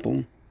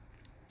example,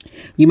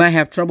 you might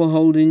have trouble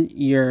holding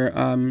your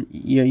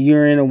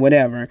urine or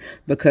whatever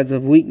because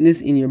of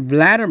weakness in your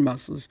bladder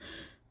muscles.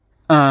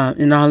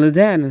 And all of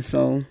that. And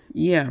so,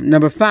 yeah.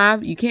 Number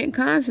 5, you can't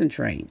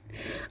concentrate.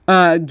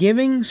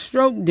 Giving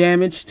stroke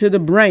damage to the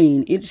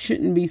brain, it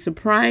shouldn't be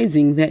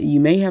surprising that you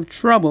may have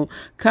trouble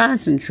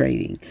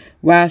concentrating.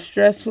 While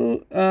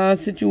stressful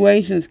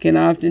situations can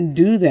often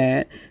do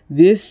that,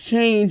 this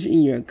change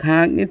in your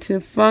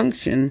cognitive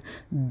function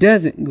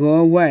doesn't go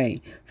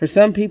away. For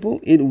some people,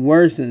 it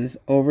worsens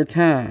over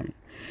time.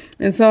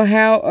 And so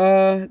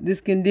how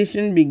this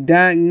condition be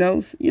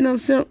diagnosed?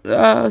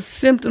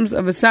 Symptoms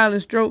of a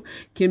silent stroke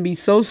can be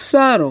so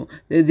subtle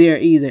that they're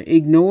either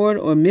ignored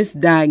or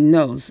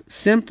misdiagnosed.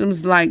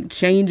 Symptoms like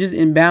changes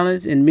in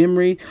balance and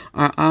memory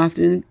are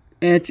often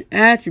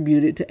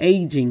attributed to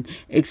aging,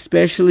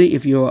 especially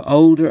if you're an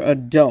older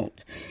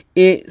adult.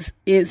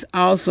 It's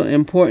also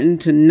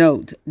important to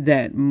note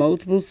that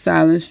multiple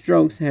silent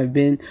strokes have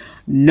been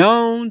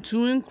known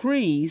to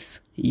increase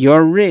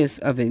your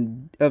risk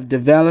of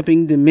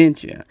developing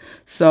dementia.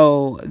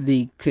 So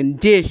the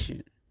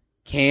condition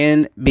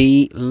can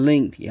be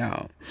linked,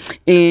 y'all.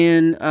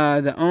 And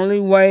the only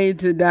way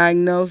to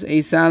diagnose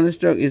a silent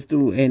stroke is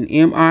through an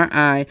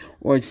MRI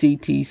or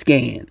CT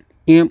scan.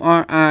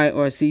 MRI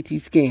or CT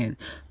scan.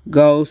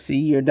 Go see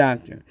your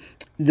doctor.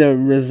 The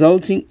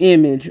resulting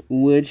image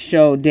would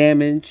show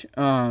damage,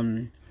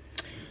 damage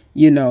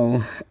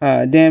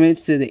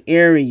to the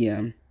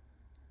area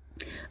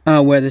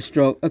where the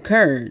stroke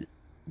occurred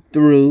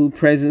through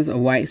presence of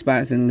white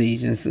spots and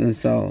lesions. And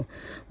so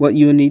what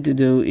you need to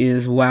do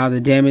is, while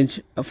the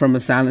damage from a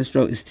silent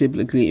stroke is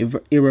typically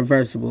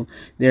irreversible,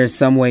 there are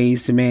some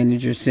ways to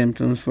manage your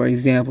symptoms. For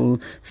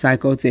example,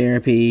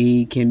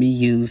 psychotherapy can be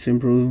used to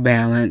improve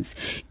balance.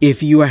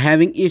 If you are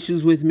having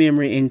issues with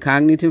memory and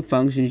cognitive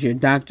functions, your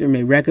doctor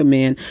may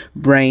recommend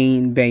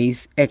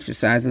brain-based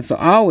exercise. And so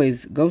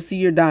always go see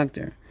your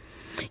doctor.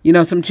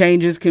 Some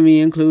changes can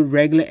include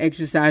regular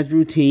exercise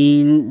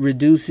routine,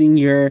 reducing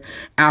your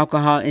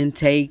alcohol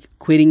intake,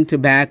 quitting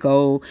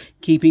tobacco,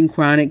 keeping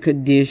chronic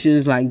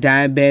conditions like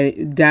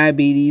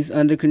diabetes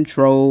under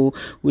control.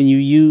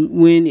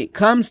 When it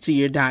comes to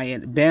your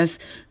diet, best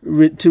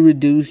to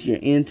reduce your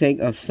intake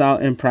of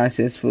salt and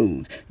processed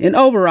foods. And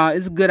overall,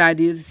 it's a good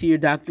idea to see your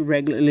doctor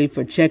regularly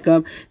for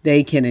checkup.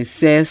 They can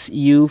assess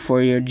you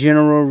for your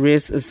general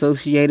risks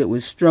associated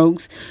with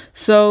strokes,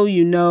 so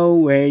you know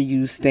where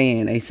you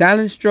stand. A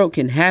silent stroke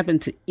can happen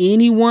to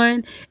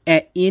anyone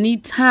at any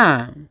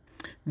time.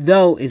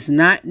 Though it's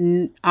not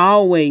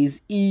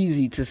always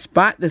easy to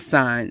spot the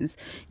signs,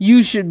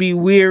 you should be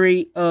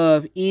wary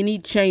of any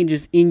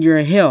changes in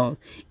your health.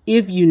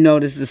 If you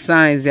notice the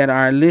signs that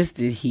are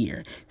listed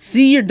here,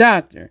 see your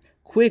doctor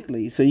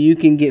quickly so you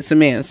can get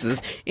some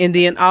answers. And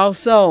then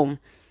also,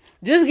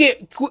 just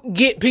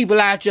get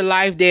people out your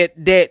life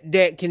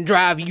that can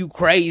drive you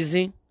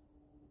crazy.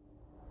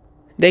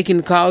 They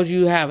can cause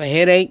you to have a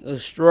headache, a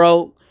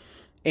stroke,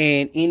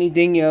 and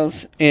anything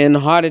else, and a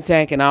heart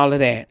attack and all of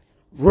that.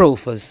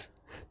 Rufus.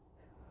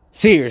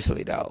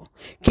 Seriously, though.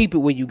 Keep it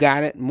where you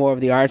got it. More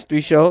of the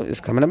RH3 show is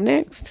coming up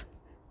next.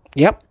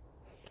 Yep.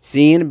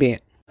 See you in a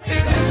bit.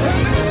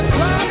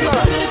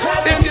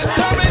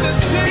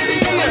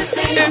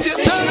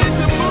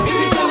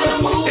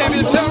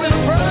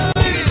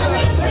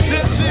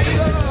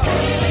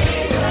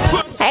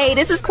 Hey,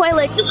 this is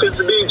Quayla. This is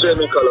DJ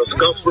Nicholas,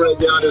 Gospel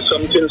Radio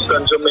from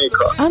Kingston,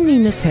 Jamaica. I'm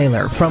Nina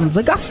Taylor from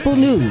The Gospel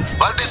News.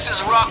 Well, this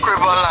is Rock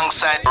River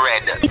alongside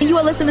Red. You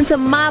are listening to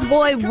my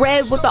boy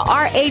Red with the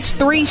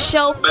RH3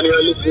 show. And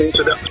you're listening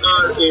to the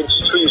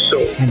RH3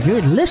 show. And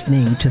you're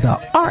listening to the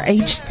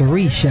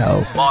RH3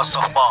 show. Boss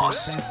of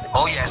boss.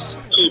 Oh, yes.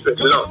 Keep it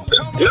locked.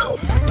 Yo.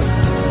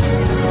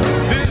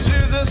 This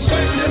is a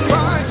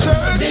sanctified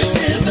church.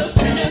 This is a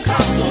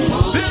Pentecostal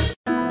movement.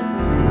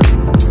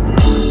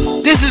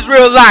 This is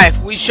real life.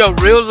 We show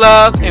real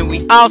love, and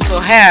we also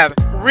have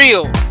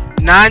real,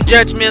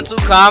 non-judgmental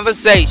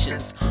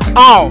conversations,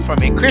 all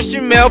from a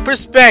Christian male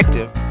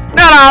perspective.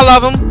 Not all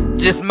of them,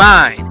 just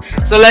mine.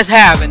 So let's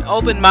have an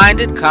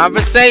open-minded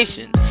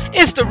conversation.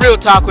 It's the Real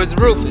Talk with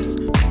Rufus,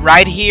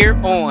 right here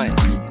on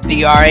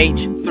the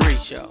RH3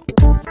 Show.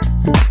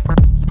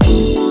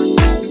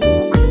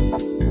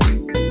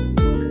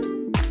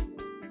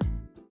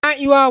 All right,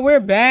 you all, we're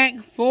back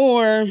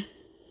for,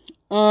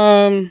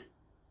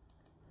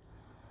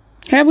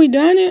 have we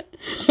done it?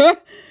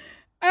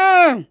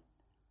 I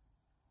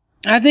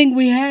think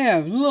we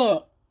have.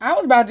 Look, I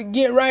was about to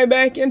get right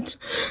back into...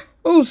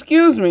 Oh,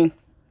 excuse me.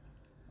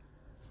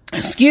 I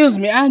was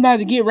about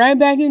to get right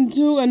back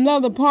into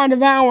another part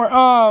of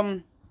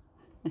our,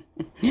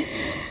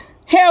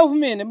 health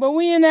minute. But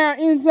we in our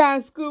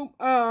inside scoop.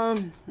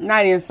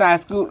 Not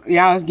inside scoop.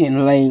 Y'all, it's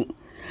getting late.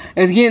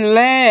 It's getting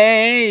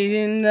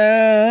late in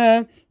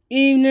the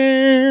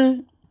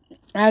evening.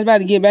 I was about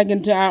to get back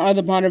into our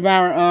other part of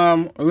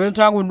our Real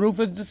Talk with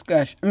Rufus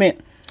discussion.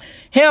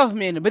 Health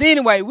minute. But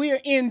anyway, we are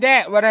in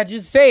that, what I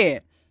just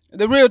said.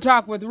 The Real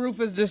Talk with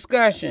Rufus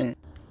discussion.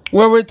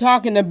 Where we're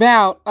talking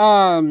about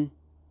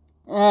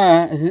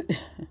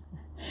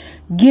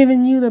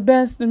giving you the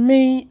best of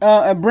me,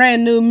 a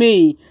brand new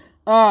me.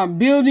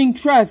 Building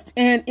trust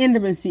and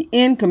intimacy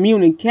in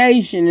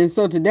communication. And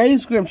so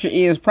today's scripture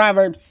is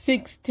Proverbs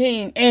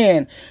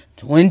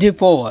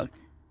 16:24.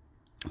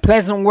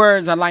 Pleasant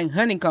words are like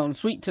honeycomb,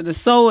 sweet to the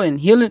soul and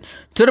healing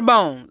to the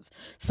bones.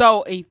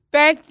 So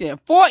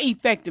for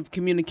effective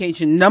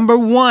communication, number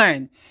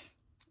one,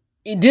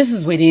 this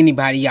is with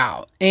anybody,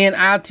 y'all. And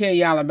I'll tell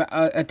y'all about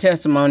a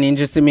testimony in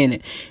just a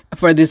minute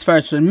for this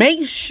first one.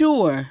 Make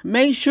sure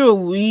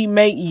we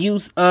make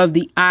use of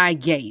the eye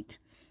gate.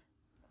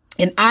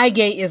 And eye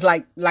gate is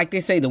like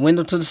they say, the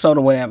window to the soul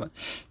or whatever.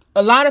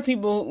 A lot of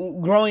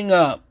people growing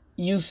up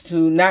used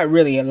to, not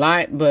really a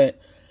lot, but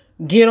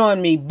get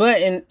on me. But,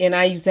 and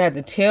I used to have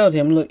to tell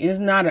them, look, it's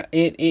not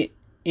it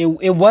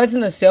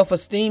wasn't a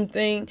self-esteem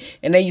thing.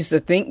 And they used to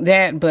think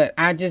that, but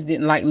I just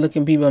didn't like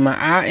looking people in my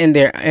eye and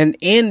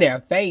in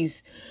their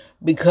face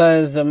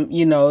because, the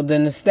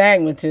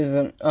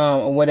nystagmatism,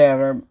 or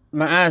whatever.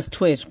 My eyes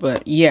twitch,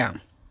 but yeah.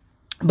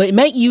 But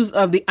make use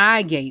of the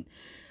eye gate.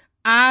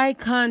 Eye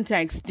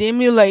contact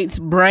stimulates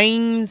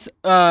brain's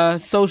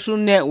social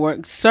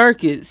network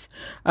circuits,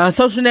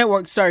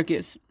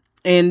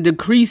 and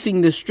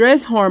decreasing the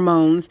stress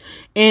hormones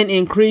and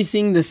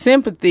increasing the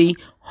sympathy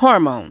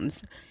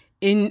hormones.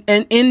 In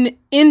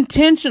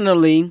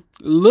intentionally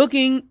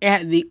looking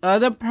at the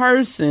other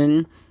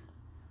person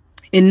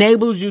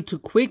enables you to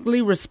quickly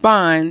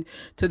respond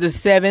to the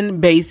 7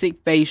 basic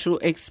facial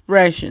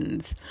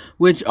expressions,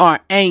 which are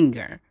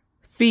anger,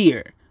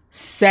 fear,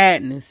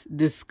 sadness,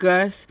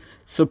 disgust,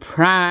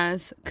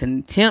 surprise,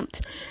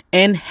 contempt,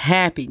 and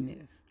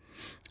happiness.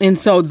 And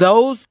so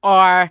those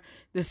are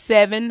the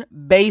 7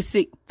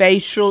 basic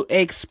facial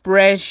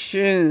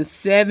expressions.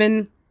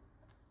 7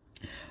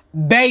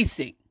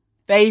 basic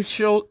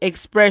facial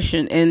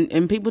expression.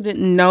 And people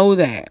didn't know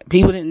that.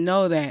 People didn't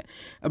know that.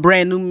 A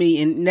brand new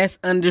me. And that's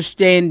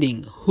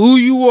understanding who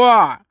you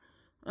are.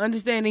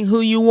 Understanding who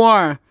you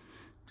are.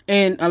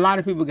 And a lot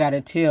of people got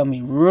to tell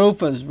me,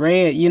 Rufus,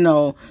 Red,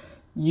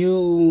 my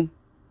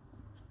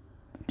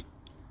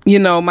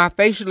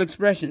facial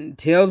expression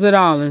tells it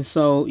all. And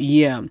so,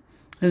 yeah.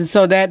 And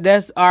so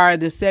that's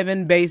the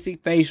 7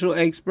 basic facial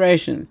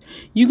expressions.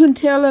 You can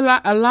tell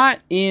a lot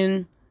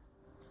in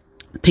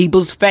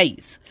people's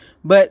face.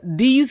 But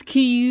these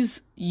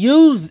keys,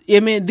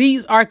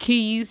 these are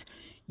keys,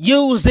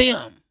 use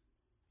them.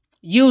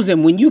 Use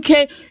them. When you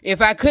can't,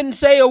 if I couldn't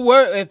say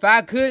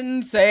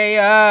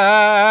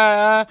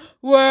a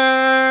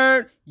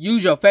word,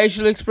 use your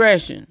facial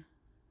expression.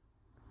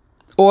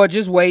 Or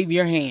just wave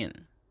your hand.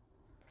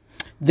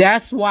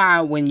 That's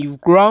why when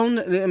you've grown,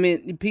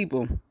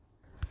 people,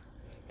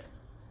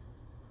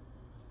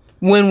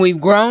 when we've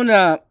grown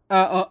up,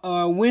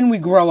 when we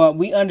grow up,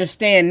 we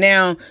understand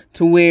now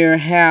to where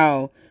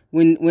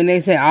when they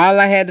say all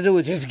I had to do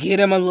was just get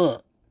him a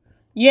look.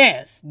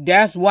 Yes,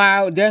 that's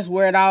where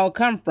it all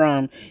come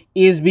from,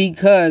 is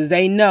because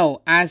they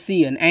know I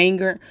see an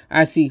anger,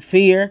 I see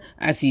fear,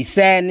 I see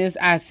sadness,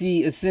 I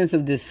see a sense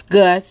of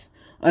disgust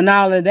and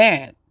all of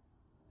that.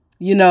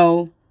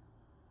 Yeah.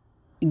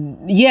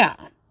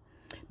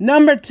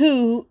 Number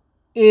 2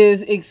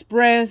 is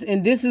express,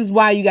 and this is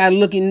why you gotta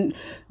look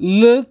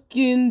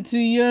into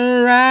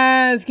your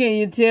eyes. Can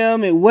you tell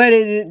me what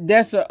is it?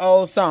 That's an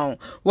old song.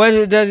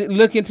 Does it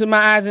look into my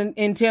eyes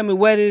and tell me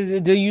what is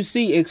it? Do you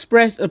see?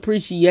 Express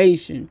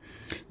appreciation.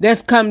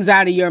 That comes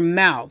out of your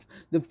mouth.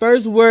 The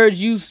first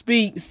words you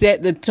speak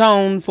set the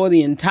tone for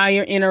the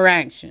entire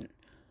interaction.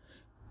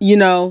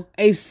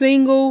 A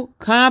single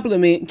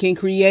compliment can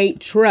create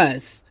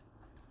trust.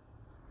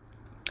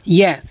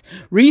 Yes,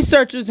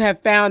 researchers have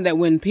found that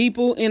when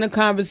people in a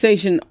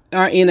conversation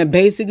are in a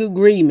basic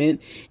agreement,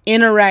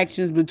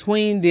 interactions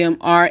between them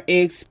are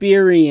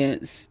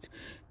experienced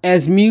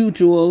as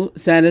mutual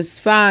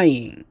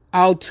satisfying.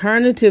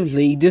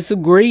 Alternatively,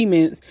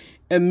 disagreements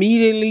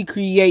immediately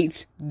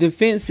creates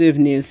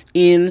defensiveness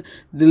in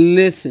the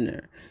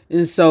listener.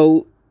 And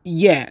so,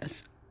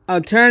 yes,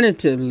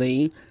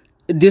 alternatively,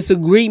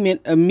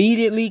 disagreement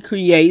immediately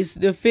creates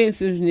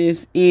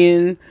defensiveness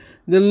in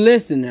the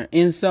listener.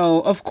 And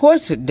so, of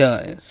course it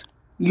does.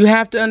 You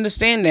have to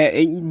understand that.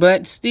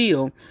 But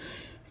still,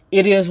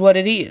 it is what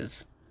it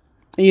is.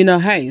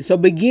 Hey, so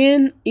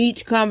begin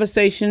each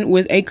conversation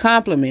with a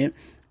compliment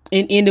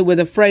and end it with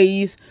a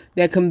phrase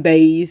that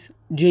conveys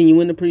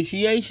genuine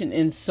appreciation.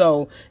 And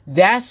so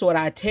that's what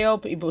I tell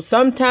people.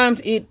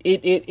 Sometimes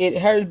it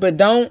hurts, but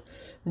don't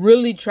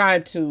really try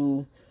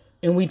to,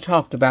 and we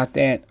talked about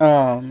that,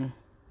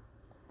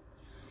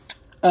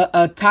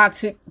 a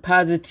toxic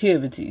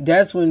positivity.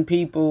 That's when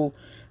people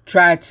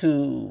try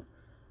to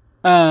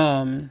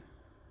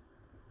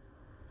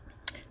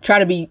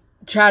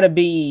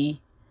be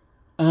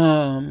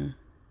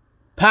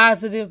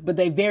positive, but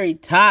they very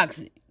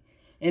toxic.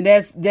 And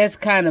that's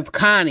kind of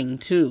conning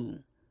too.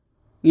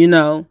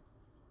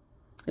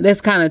 That's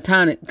kind of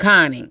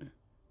conning.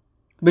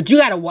 But you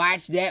got to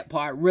watch that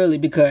part really,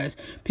 because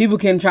people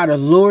can try to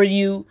lure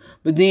you,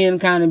 but then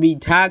kind of be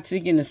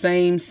toxic in the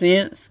same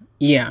sense.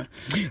 Yeah.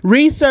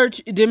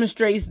 Research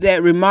demonstrates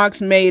that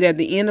remarks made at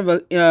the end of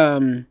a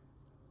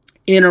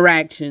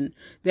interaction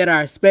that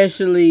are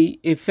especially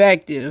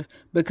effective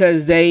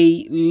because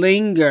they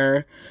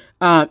linger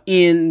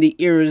in the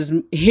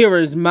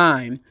hearer's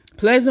mind.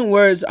 Pleasant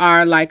words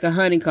are like a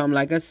honeycomb,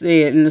 like I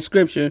said in the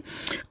scripture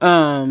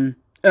in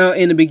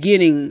the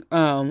beginning,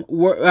 are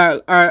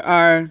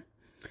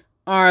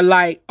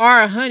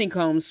a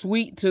honeycomb,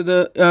 sweet to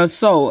the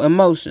soul,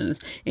 emotions,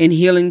 and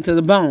healing to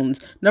the bones.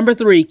 Number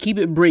 3, keep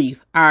it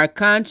brief. Our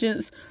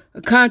conscious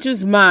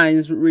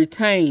minds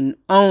retain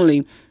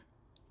only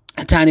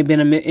a tiny bit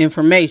of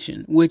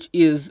information, which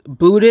is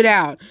booted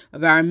out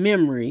of our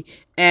memory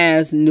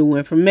as new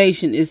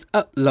information is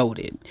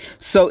uploaded.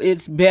 So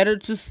it's better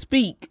to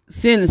speak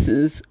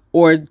sentences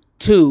or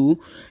 2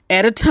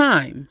 at a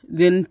time,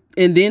 and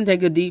then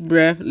take a deep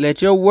breath.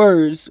 Let your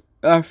words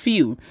are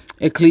few.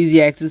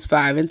 Ecclesiastes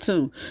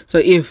 5:2. So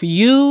if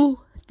you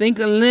think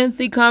a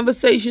lengthy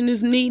conversation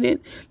is needed,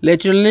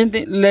 let your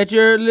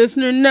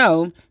listener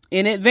know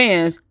in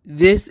advance.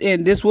 This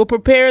will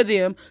prepare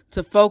them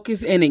to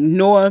focus and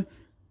ignore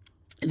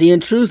the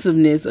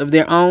intrusiveness of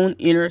their own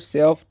inner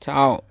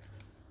self-talk.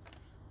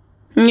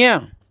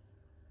 Yeah.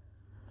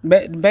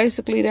 But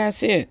basically,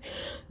 that's it.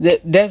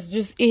 That's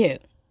just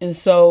it. And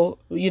so,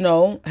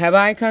 have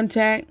eye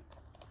contact.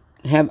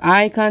 Have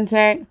eye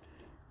contact.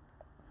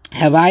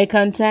 Have eye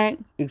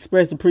contact.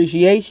 Express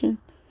appreciation.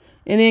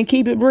 And then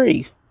keep it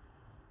brief.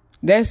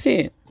 That's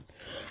it.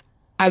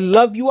 I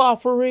love you all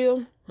for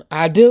real.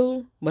 I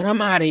do. But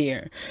I'm out of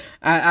here.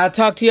 I'll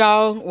talk to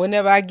y'all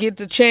whenever I get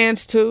the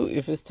chance to.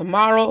 If it's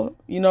tomorrow,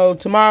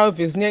 tomorrow. If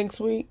it's next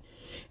week,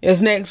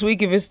 it's next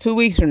week. If it's 2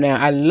 weeks from now.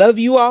 I love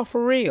you all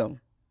for real.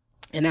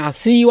 And I'll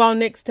see you all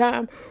next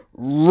time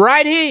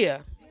right here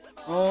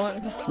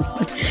on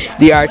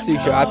the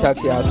R2 Show. I'll talk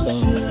to y'all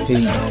soon.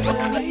 Peace.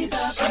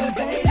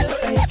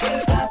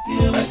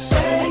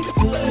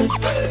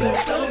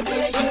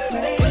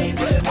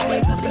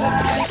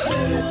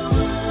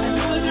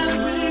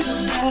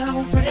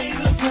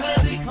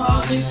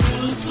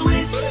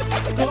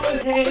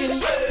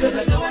 Cause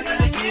I know I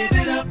gotta give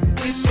it up.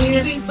 If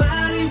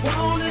anybody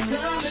wanna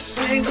come and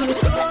play the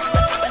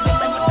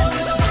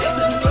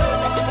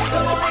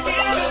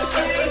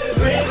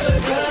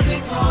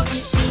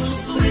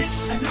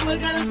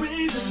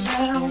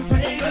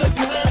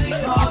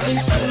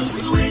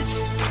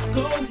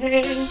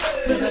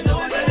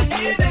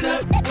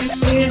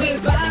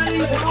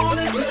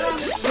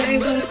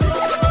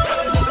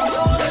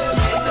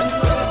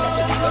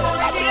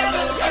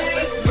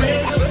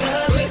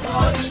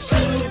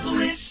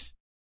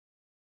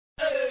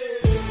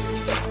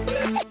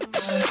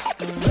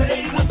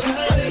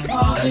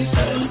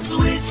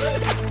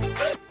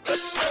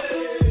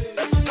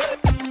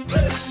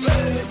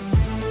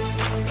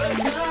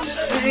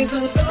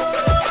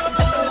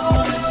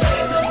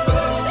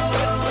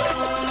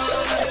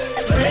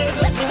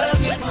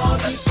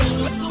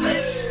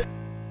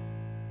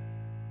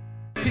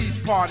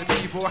party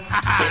people.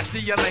 See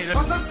you later.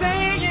 I'm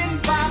saying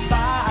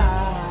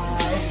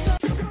bye-bye.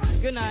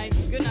 Good night.